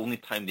think the only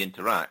time they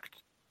interact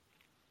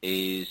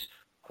is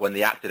when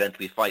they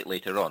accidentally fight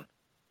later on.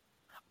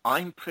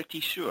 I'm pretty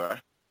sure,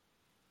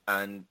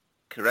 and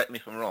correct me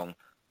if I'm wrong,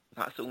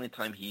 that's the only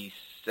time he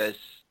says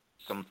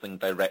something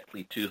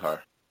directly to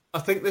her. I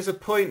think there's a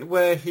point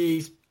where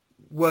he's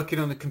working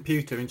on the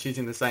computer and she's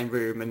in the same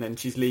room and then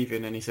she's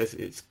leaving and he says,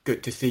 "It's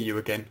good to see you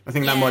again." I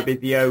think that might be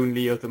the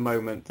only other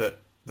moment that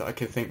I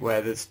can think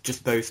where there's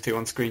just those two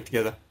on screen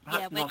together. Yeah,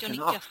 That's where not Johnny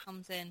enough. just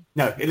comes in.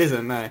 No, it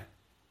isn't, no.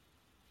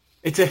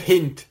 It's a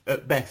hint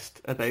at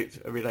best about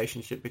a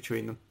relationship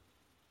between them.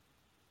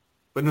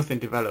 But nothing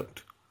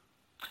developed.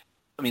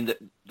 I mean,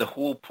 the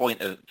whole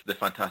point of the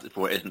Fantastic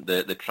Four isn't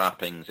the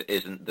trappings, it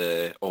isn't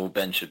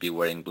Ben should be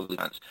wearing blue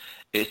pants.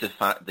 It's the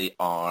fact they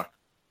are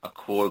a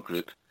core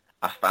group,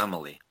 a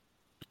family.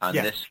 And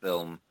this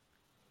film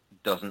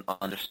doesn't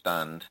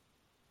understand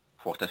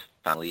what a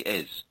family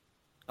is,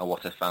 or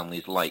what a family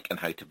is like, and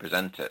how to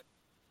present it.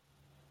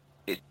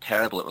 It's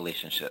terrible at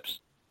relationships,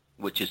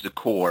 which is the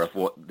core of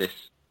what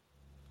this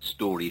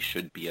story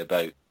should be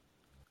about.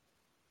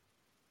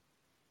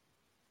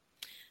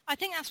 I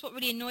think that's what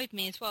really annoyed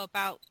me as well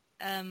about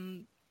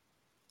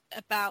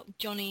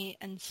Johnny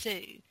and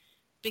Sue,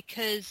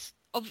 because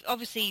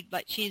obviously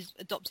she's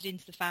adopted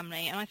into the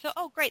family, and I thought,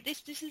 oh great,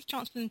 this is a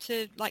chance for them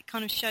to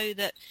kind of show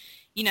that,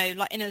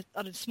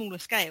 on a smaller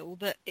scale,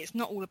 that it's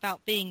not all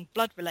about being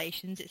blood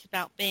relations, it's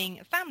about being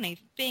a family.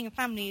 Being a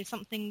family is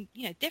something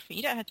different.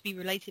 You don't have to be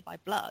related by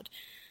blood.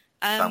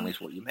 Family's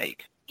what you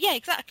make. Yeah,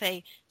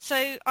 exactly.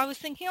 So I was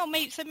thinking,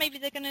 maybe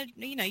they're going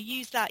to,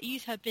 use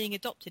her being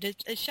adopted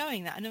as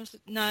showing that. And I was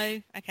like,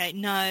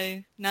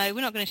 no,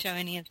 we're not going to show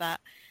any of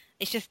that.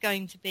 It's just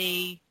going to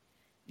be,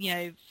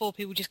 4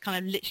 people just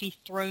kind of literally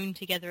thrown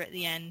together at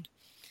the end.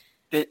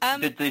 Did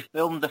they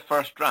film the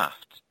first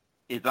draft?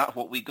 Is that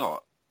what we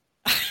got?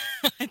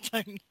 I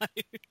don't know.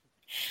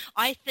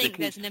 I think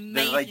there's an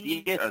amazing... The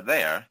ideas are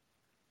there.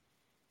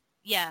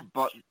 Yeah.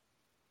 But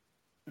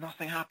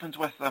nothing happens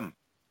with them.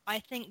 I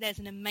think there's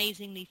an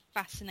amazingly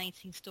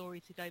fascinating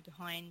story to go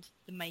behind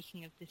the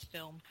making of this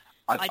film.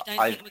 I don't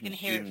think we're going to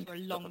hear it for a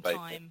long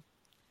time.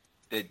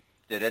 Did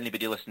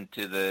anybody listen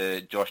to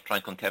the Josh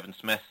Trank and Kevin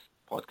Smith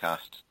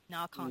podcast? No,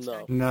 I can't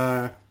stand it.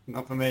 No,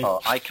 not for me.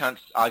 Oh, I can't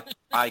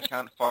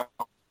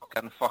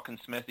fucking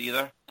Smith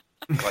either.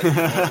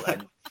 Like,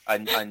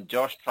 and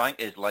Josh Trank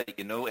is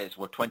like,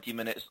 we're 20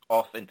 minutes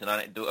off into an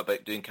anecdote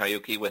about doing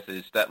karaoke with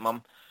his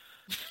stepmom.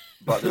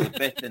 But there's a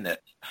bit in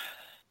it.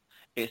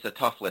 It's a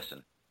tough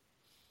listen.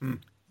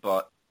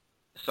 But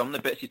some of the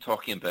bits he's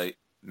talking about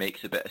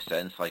makes a bit of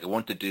sense. Like, I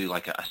want to do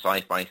like a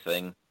sci-fi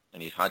thing,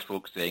 and you've had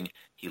folks saying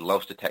he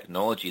loves the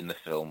technology in the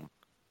film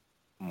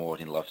more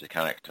than he loves the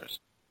characters.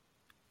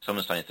 Some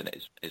of the science in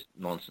it is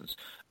nonsense.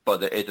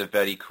 But there is a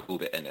very cool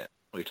bit in it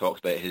where he talks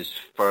about his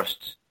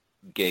first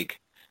gig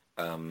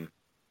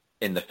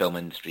in the film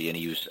industry, and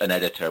he was an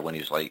editor when he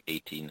was like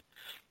 18.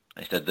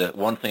 And he said, the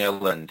one thing I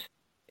learned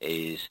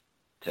is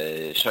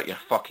to shut your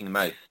fucking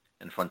mouth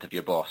in front of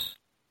your boss.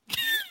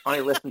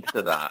 I listened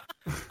to that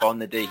on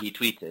the day he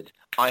tweeted,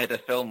 I had a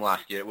film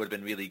last year, it would have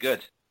been really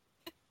good.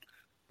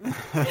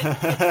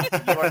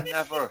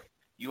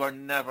 You are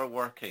never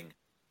working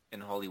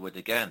in Hollywood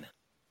again.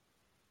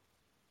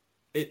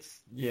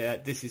 This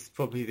is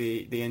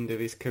probably the end of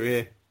his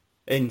career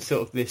in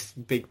sort of this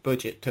big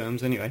budget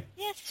terms anyway.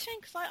 Yeah, it's a shame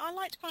because I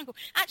liked Chronicle.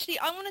 Actually,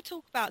 I want to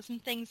talk about some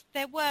things.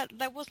 There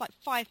was like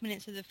 5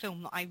 minutes of the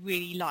film that I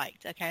really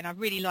liked, okay, and I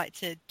really like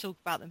to talk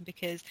about them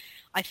because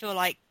I feel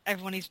like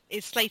everyone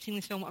is slating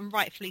this film, and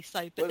rightfully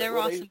so, but there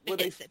are some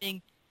bits that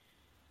being...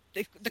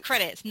 The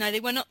credits. No,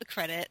 they were not the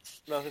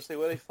credits. No, I was going to say,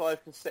 were they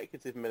 5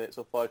 consecutive minutes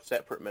or 5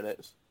 separate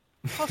minutes?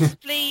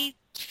 Possibly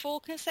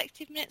 4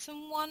 consecutive minutes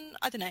and 1.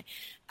 I don't know.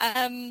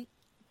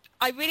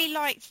 I really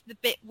liked the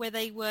bit where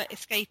they were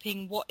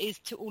escaping what is,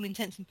 to all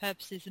intents and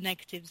purposes, the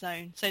negative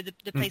zone. So the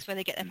place where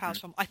they get their powers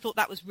from. I thought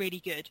that was really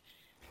good.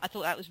 I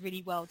thought that was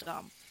really well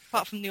done.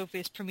 Apart from the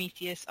obvious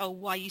Prometheus,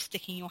 why are you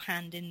sticking your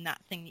hand in that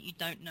thing that you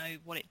don't know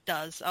what it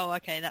does? Oh,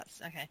 okay,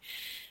 that's okay.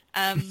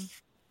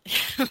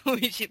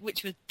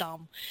 Which was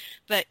dumb.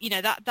 But,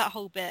 that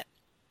whole bit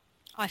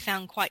I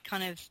found quite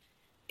kind of...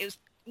 It was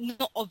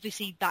not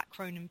obviously that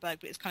Cronenberg,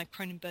 but it's kind of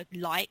Cronenberg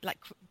light, like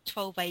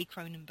 12A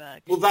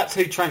Cronenberg. Well, that's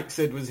who Trank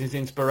said was his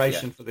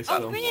inspiration for this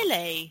film. Oh,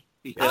 really?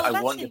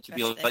 I wanted to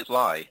be like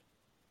Fly.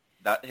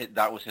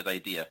 That was his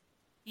idea.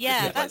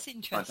 Yeah, It's that's like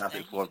interesting.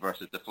 Fantastic Four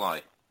versus The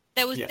Fly.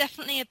 There was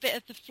definitely a bit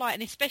of The Fly,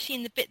 and especially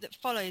in the bit that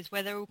follows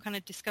where they're all kind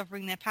of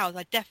discovering their powers,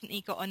 I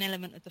definitely got an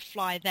element of The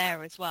Fly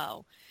there as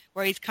well,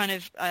 where he's kind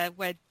of,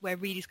 where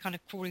Reed is kind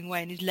of crawling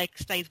away and his leg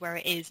stays where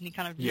it is, and he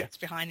kind of looks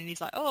behind and he's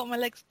like, oh, my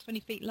leg's 20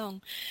 feet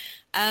long.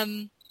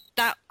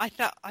 That I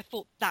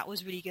thought that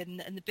was really good,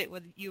 and the bit where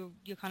you're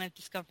kind of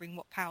discovering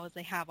what powers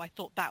they have, I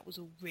thought that was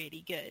all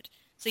really good.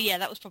 So yeah,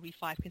 that was probably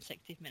 5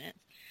 consecutive minutes.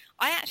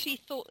 I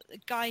actually thought the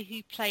guy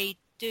who played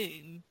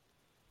Doom,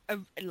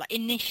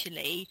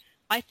 initially,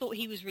 I thought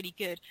he was really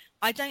good.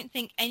 I don't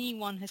think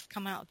anyone has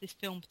come out of this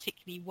film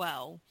particularly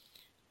well.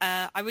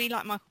 I really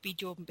like Michael B.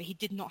 Jordan, but he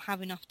did not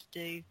have enough to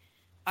do.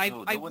 I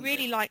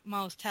really like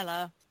Miles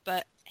Teller,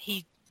 but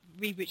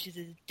Reed Richards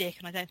is a dick,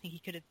 and I don't think he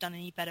could have done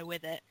any better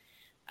with it.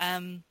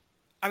 I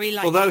really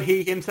like. Although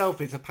he himself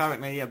is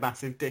apparently a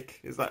massive dick.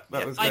 That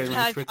was going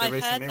on Twitter I've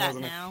recently, heard that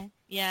wasn't it? now.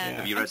 Yeah.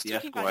 Have you read the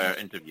Esquire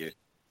interview?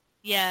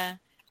 Yeah.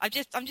 I'm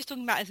just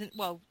talking about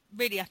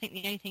really, I think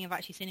the only thing I've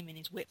actually seen him in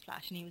is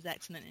Whiplash, and he was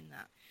excellent in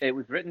that. It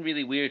was written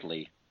really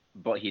weirdly,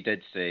 but he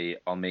did say,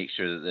 I'll make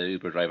sure that the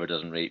Uber driver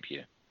doesn't rape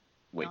you,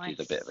 which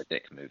is a bit of a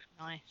dick move.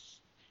 Nice.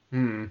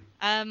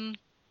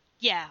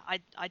 Yeah,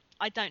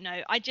 I don't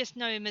know. I just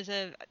know him as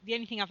the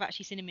only thing I've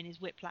actually seen him in is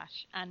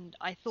Whiplash, and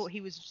I thought he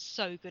was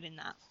so good in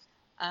that.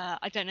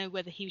 I don't know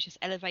whether he was just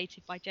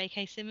elevated by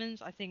J.K.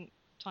 Simmons. I think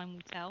time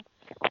will tell.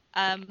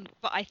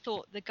 But I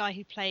thought the guy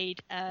who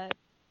played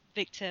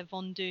Victor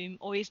Von Doom,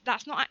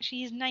 that's not actually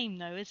his name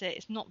though, is it?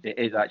 It's not.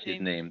 Victor It is actually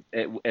his name.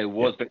 It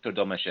was Victor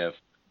Domashev,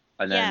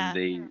 and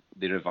then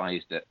they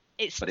revised it.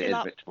 It's but still it is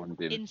up Victor Von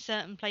Doom. in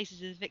certain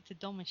places as Victor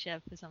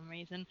Domashev for some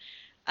reason.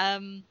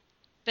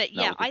 But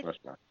yeah,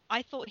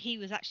 I thought he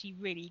was actually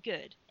really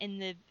good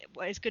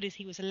as good as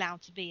he was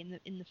allowed to be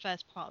in the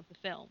first part of the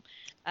film.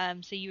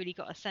 So you really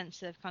got a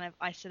sense of kind of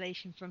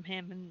isolation from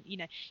him, and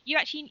you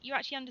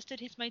actually understood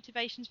his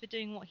motivations for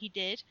doing what he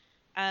did.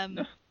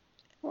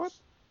 What?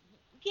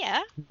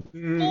 Yeah,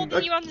 more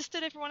than you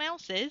understood everyone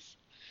else's.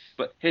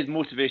 But his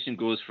motivation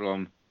goes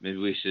from maybe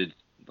we should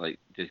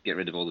just get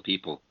rid of all the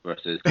people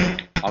versus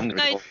I'm going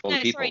to rid of all the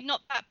people. Sorry,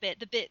 not that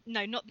bit.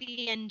 Not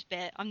the end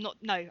bit.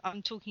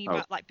 I'm talking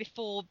about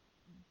before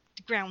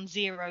ground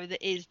zero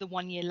that is the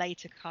 1 year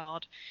later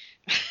card.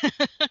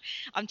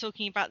 I'm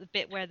talking about the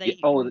bit where they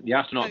the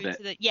astronaut go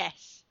bit. to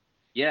yes.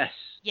 Yes.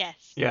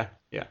 Yeah.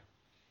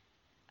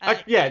 Uh,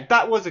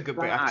 That was a good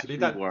bit, That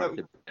actually. actually worked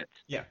a bit.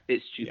 Yeah.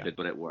 It's stupid,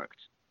 but it worked.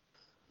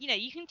 you know,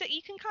 you can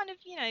kind of,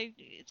 you know,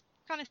 it's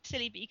kind of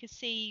silly, but you could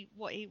see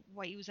what he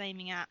was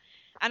aiming at,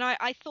 and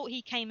I thought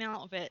he came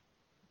out of it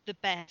the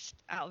best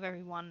out of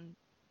everyone,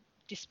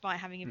 despite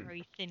having a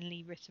very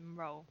thinly written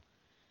role.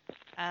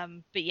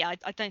 But yeah,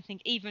 I don't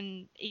think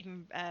even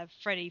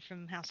Freddie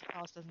from House of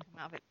Cards doesn't come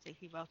out of it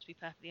particularly well, to be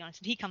perfectly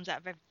honest. And he comes out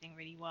of everything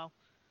really well.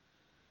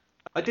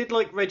 I did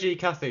like Reggie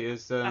Cathy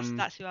as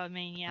That's who I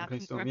mean. Yeah, I okay,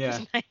 couldn't so, remember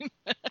his name.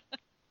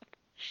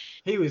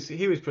 he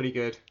was pretty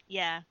good.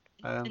 Yeah.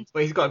 But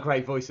he's got a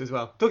great voice as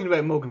well. Talking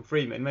about Morgan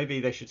Freeman,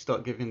 maybe they should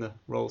start giving the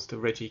roles to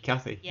Reggie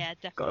Cathy. Yeah,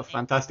 definitely. Got a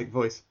fantastic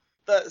voice.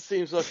 That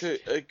seems like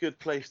a good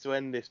place to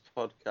end this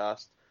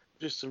podcast.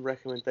 Just some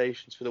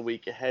recommendations for the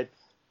week ahead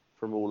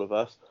from all of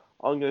us.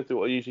 I'm going to do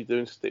what I usually do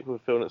and stick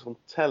with a film that's on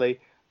telly.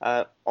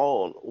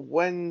 On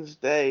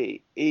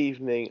Wednesday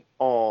evening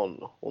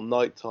or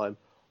nighttime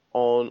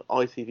on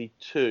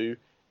ITV2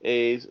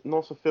 is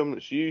not a film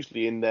that's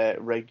usually in their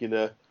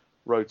regular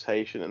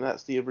rotation, and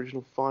that's the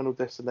original Final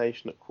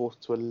Destination at 11:15.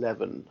 Oh, I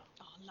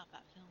love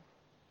that film.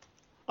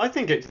 I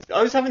think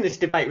I was having this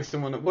debate with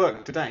someone at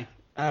work today,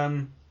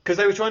 because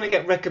they were trying to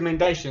get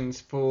recommendations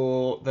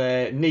for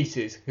their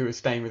nieces who are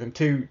staying with them,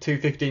 two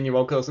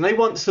 15-year-old girls, and they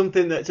want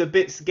something that's a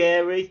bit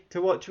scary to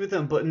watch with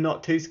them, but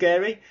not too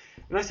scary.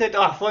 And I said,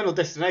 Final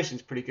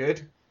Destination's pretty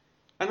good.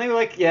 And they were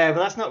like, yeah, but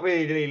that's not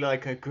really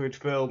like a good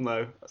film,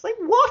 though. I was like,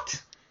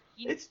 what?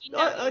 You know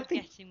what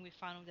you're getting with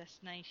Final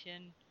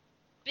Destination.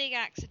 Big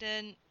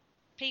accident.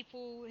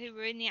 People who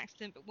were in the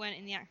accident but weren't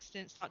in the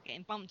accident start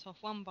getting bumped off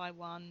one by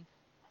one.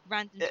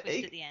 Random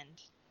twist at the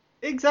end.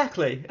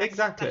 Exactly. That's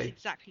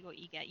exactly what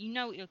you get. You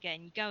know what you're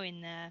getting. You go in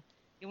there.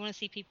 You want to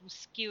see people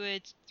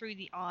skewered through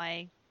the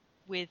eye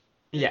with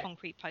a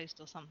concrete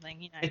post or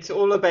something. You know. It's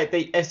all about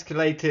the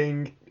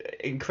escalating,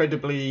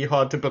 incredibly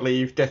hard to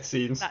believe death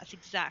scenes. That's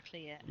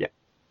exactly it. Yeah.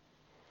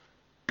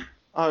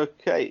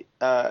 Okay,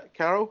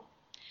 Carol?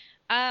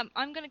 I'm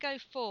going to go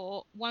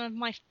for one of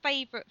my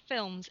favourite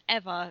films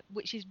ever,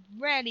 which is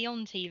rarely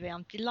on TV.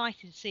 I'm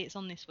delighted to see it's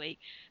on this week.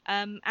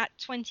 At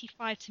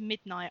 25 to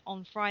midnight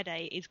on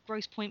Friday is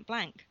Grosse Pointe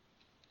Blank,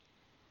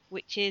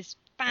 which is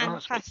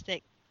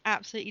fantastic.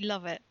 Absolutely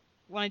love it.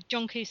 One of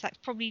John Cusack's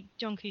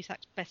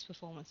best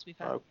performance, to be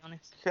perfectly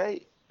honest.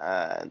 Okay,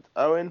 and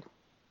Owen?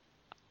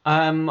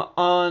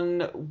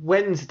 On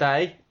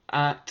Wednesday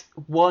at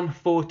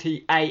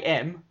 1:40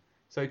 a.m,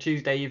 so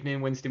Tuesday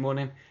evening, Wednesday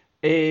morning,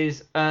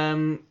 is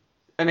an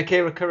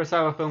Akira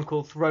Kurosawa film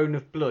called Throne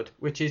of Blood,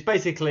 which is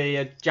basically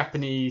a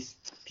Japanese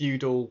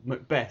feudal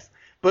Macbeth.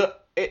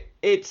 But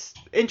it's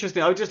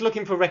interesting. I was just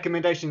looking for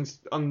recommendations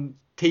on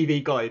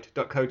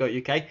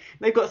tvguide.co.uk.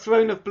 They've got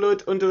Throne of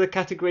Blood under the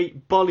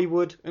category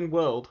Bollywood and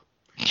World.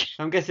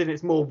 I'm guessing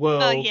it's more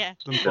world than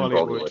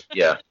Bollywood.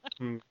 Yeah.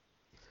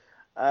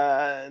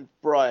 And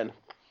Brian?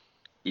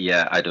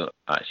 Yeah, I don't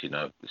actually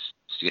know. Just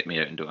get me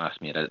out and don't ask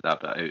me to edit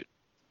that bit out.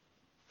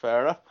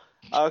 Fair enough.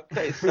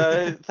 Okay,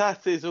 so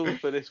that is all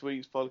for this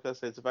week's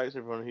podcast. It's thanks to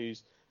everyone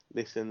who's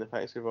listened.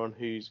 Thanks to everyone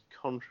who's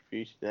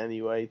contributed in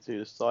any way to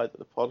the side of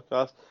the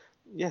podcast.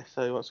 Yeah,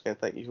 so once again,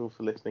 thank you all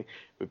for listening.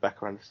 We're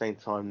back around the same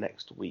time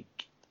next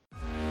week.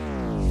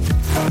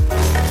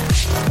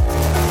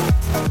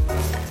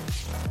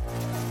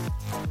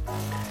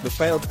 The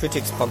Failed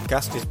Critics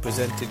podcast is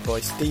presented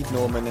by Steve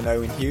Norman and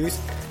Owen Hughes,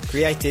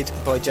 created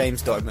by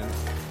James Diamond,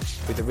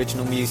 with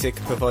original music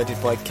provided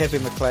by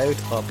Kevin MacLeod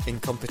of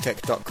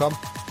Incompetech.com,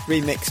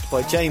 remixed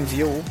by James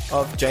Yule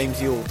of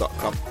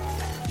JamesYule.com.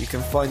 You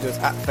can find us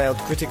at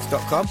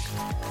FailedCritics.com,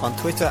 on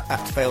Twitter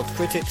at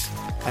FailedCritics,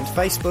 and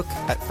Facebook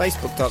at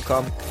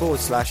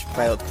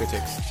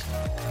Facebook.com/FailedCritics.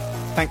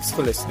 Thanks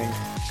for listening.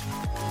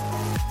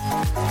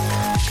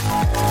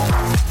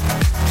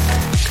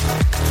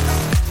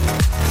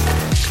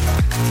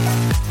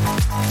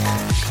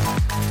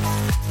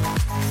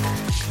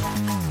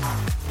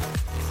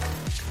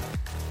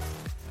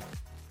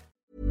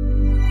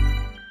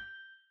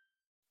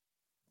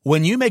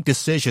 When you make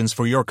decisions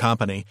for your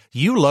company,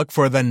 you look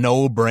for the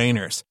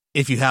no-brainers.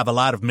 If you have a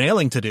lot of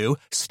mailing to do,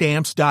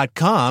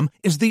 Stamps.com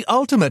is the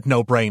ultimate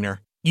no-brainer.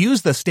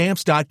 Use the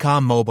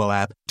Stamps.com mobile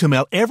app to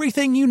mail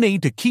everything you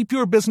need to keep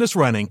your business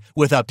running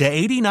with up to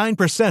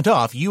 89%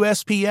 off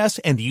USPS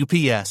and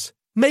UPS.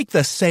 Make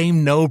the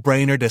same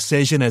no-brainer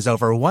decision as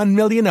over 1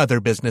 million other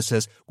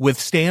businesses with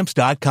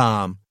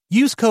Stamps.com.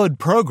 Use code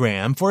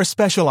PROGRAM for a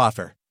special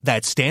offer.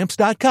 That's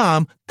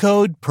Stamps.com,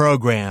 code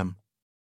PROGRAM.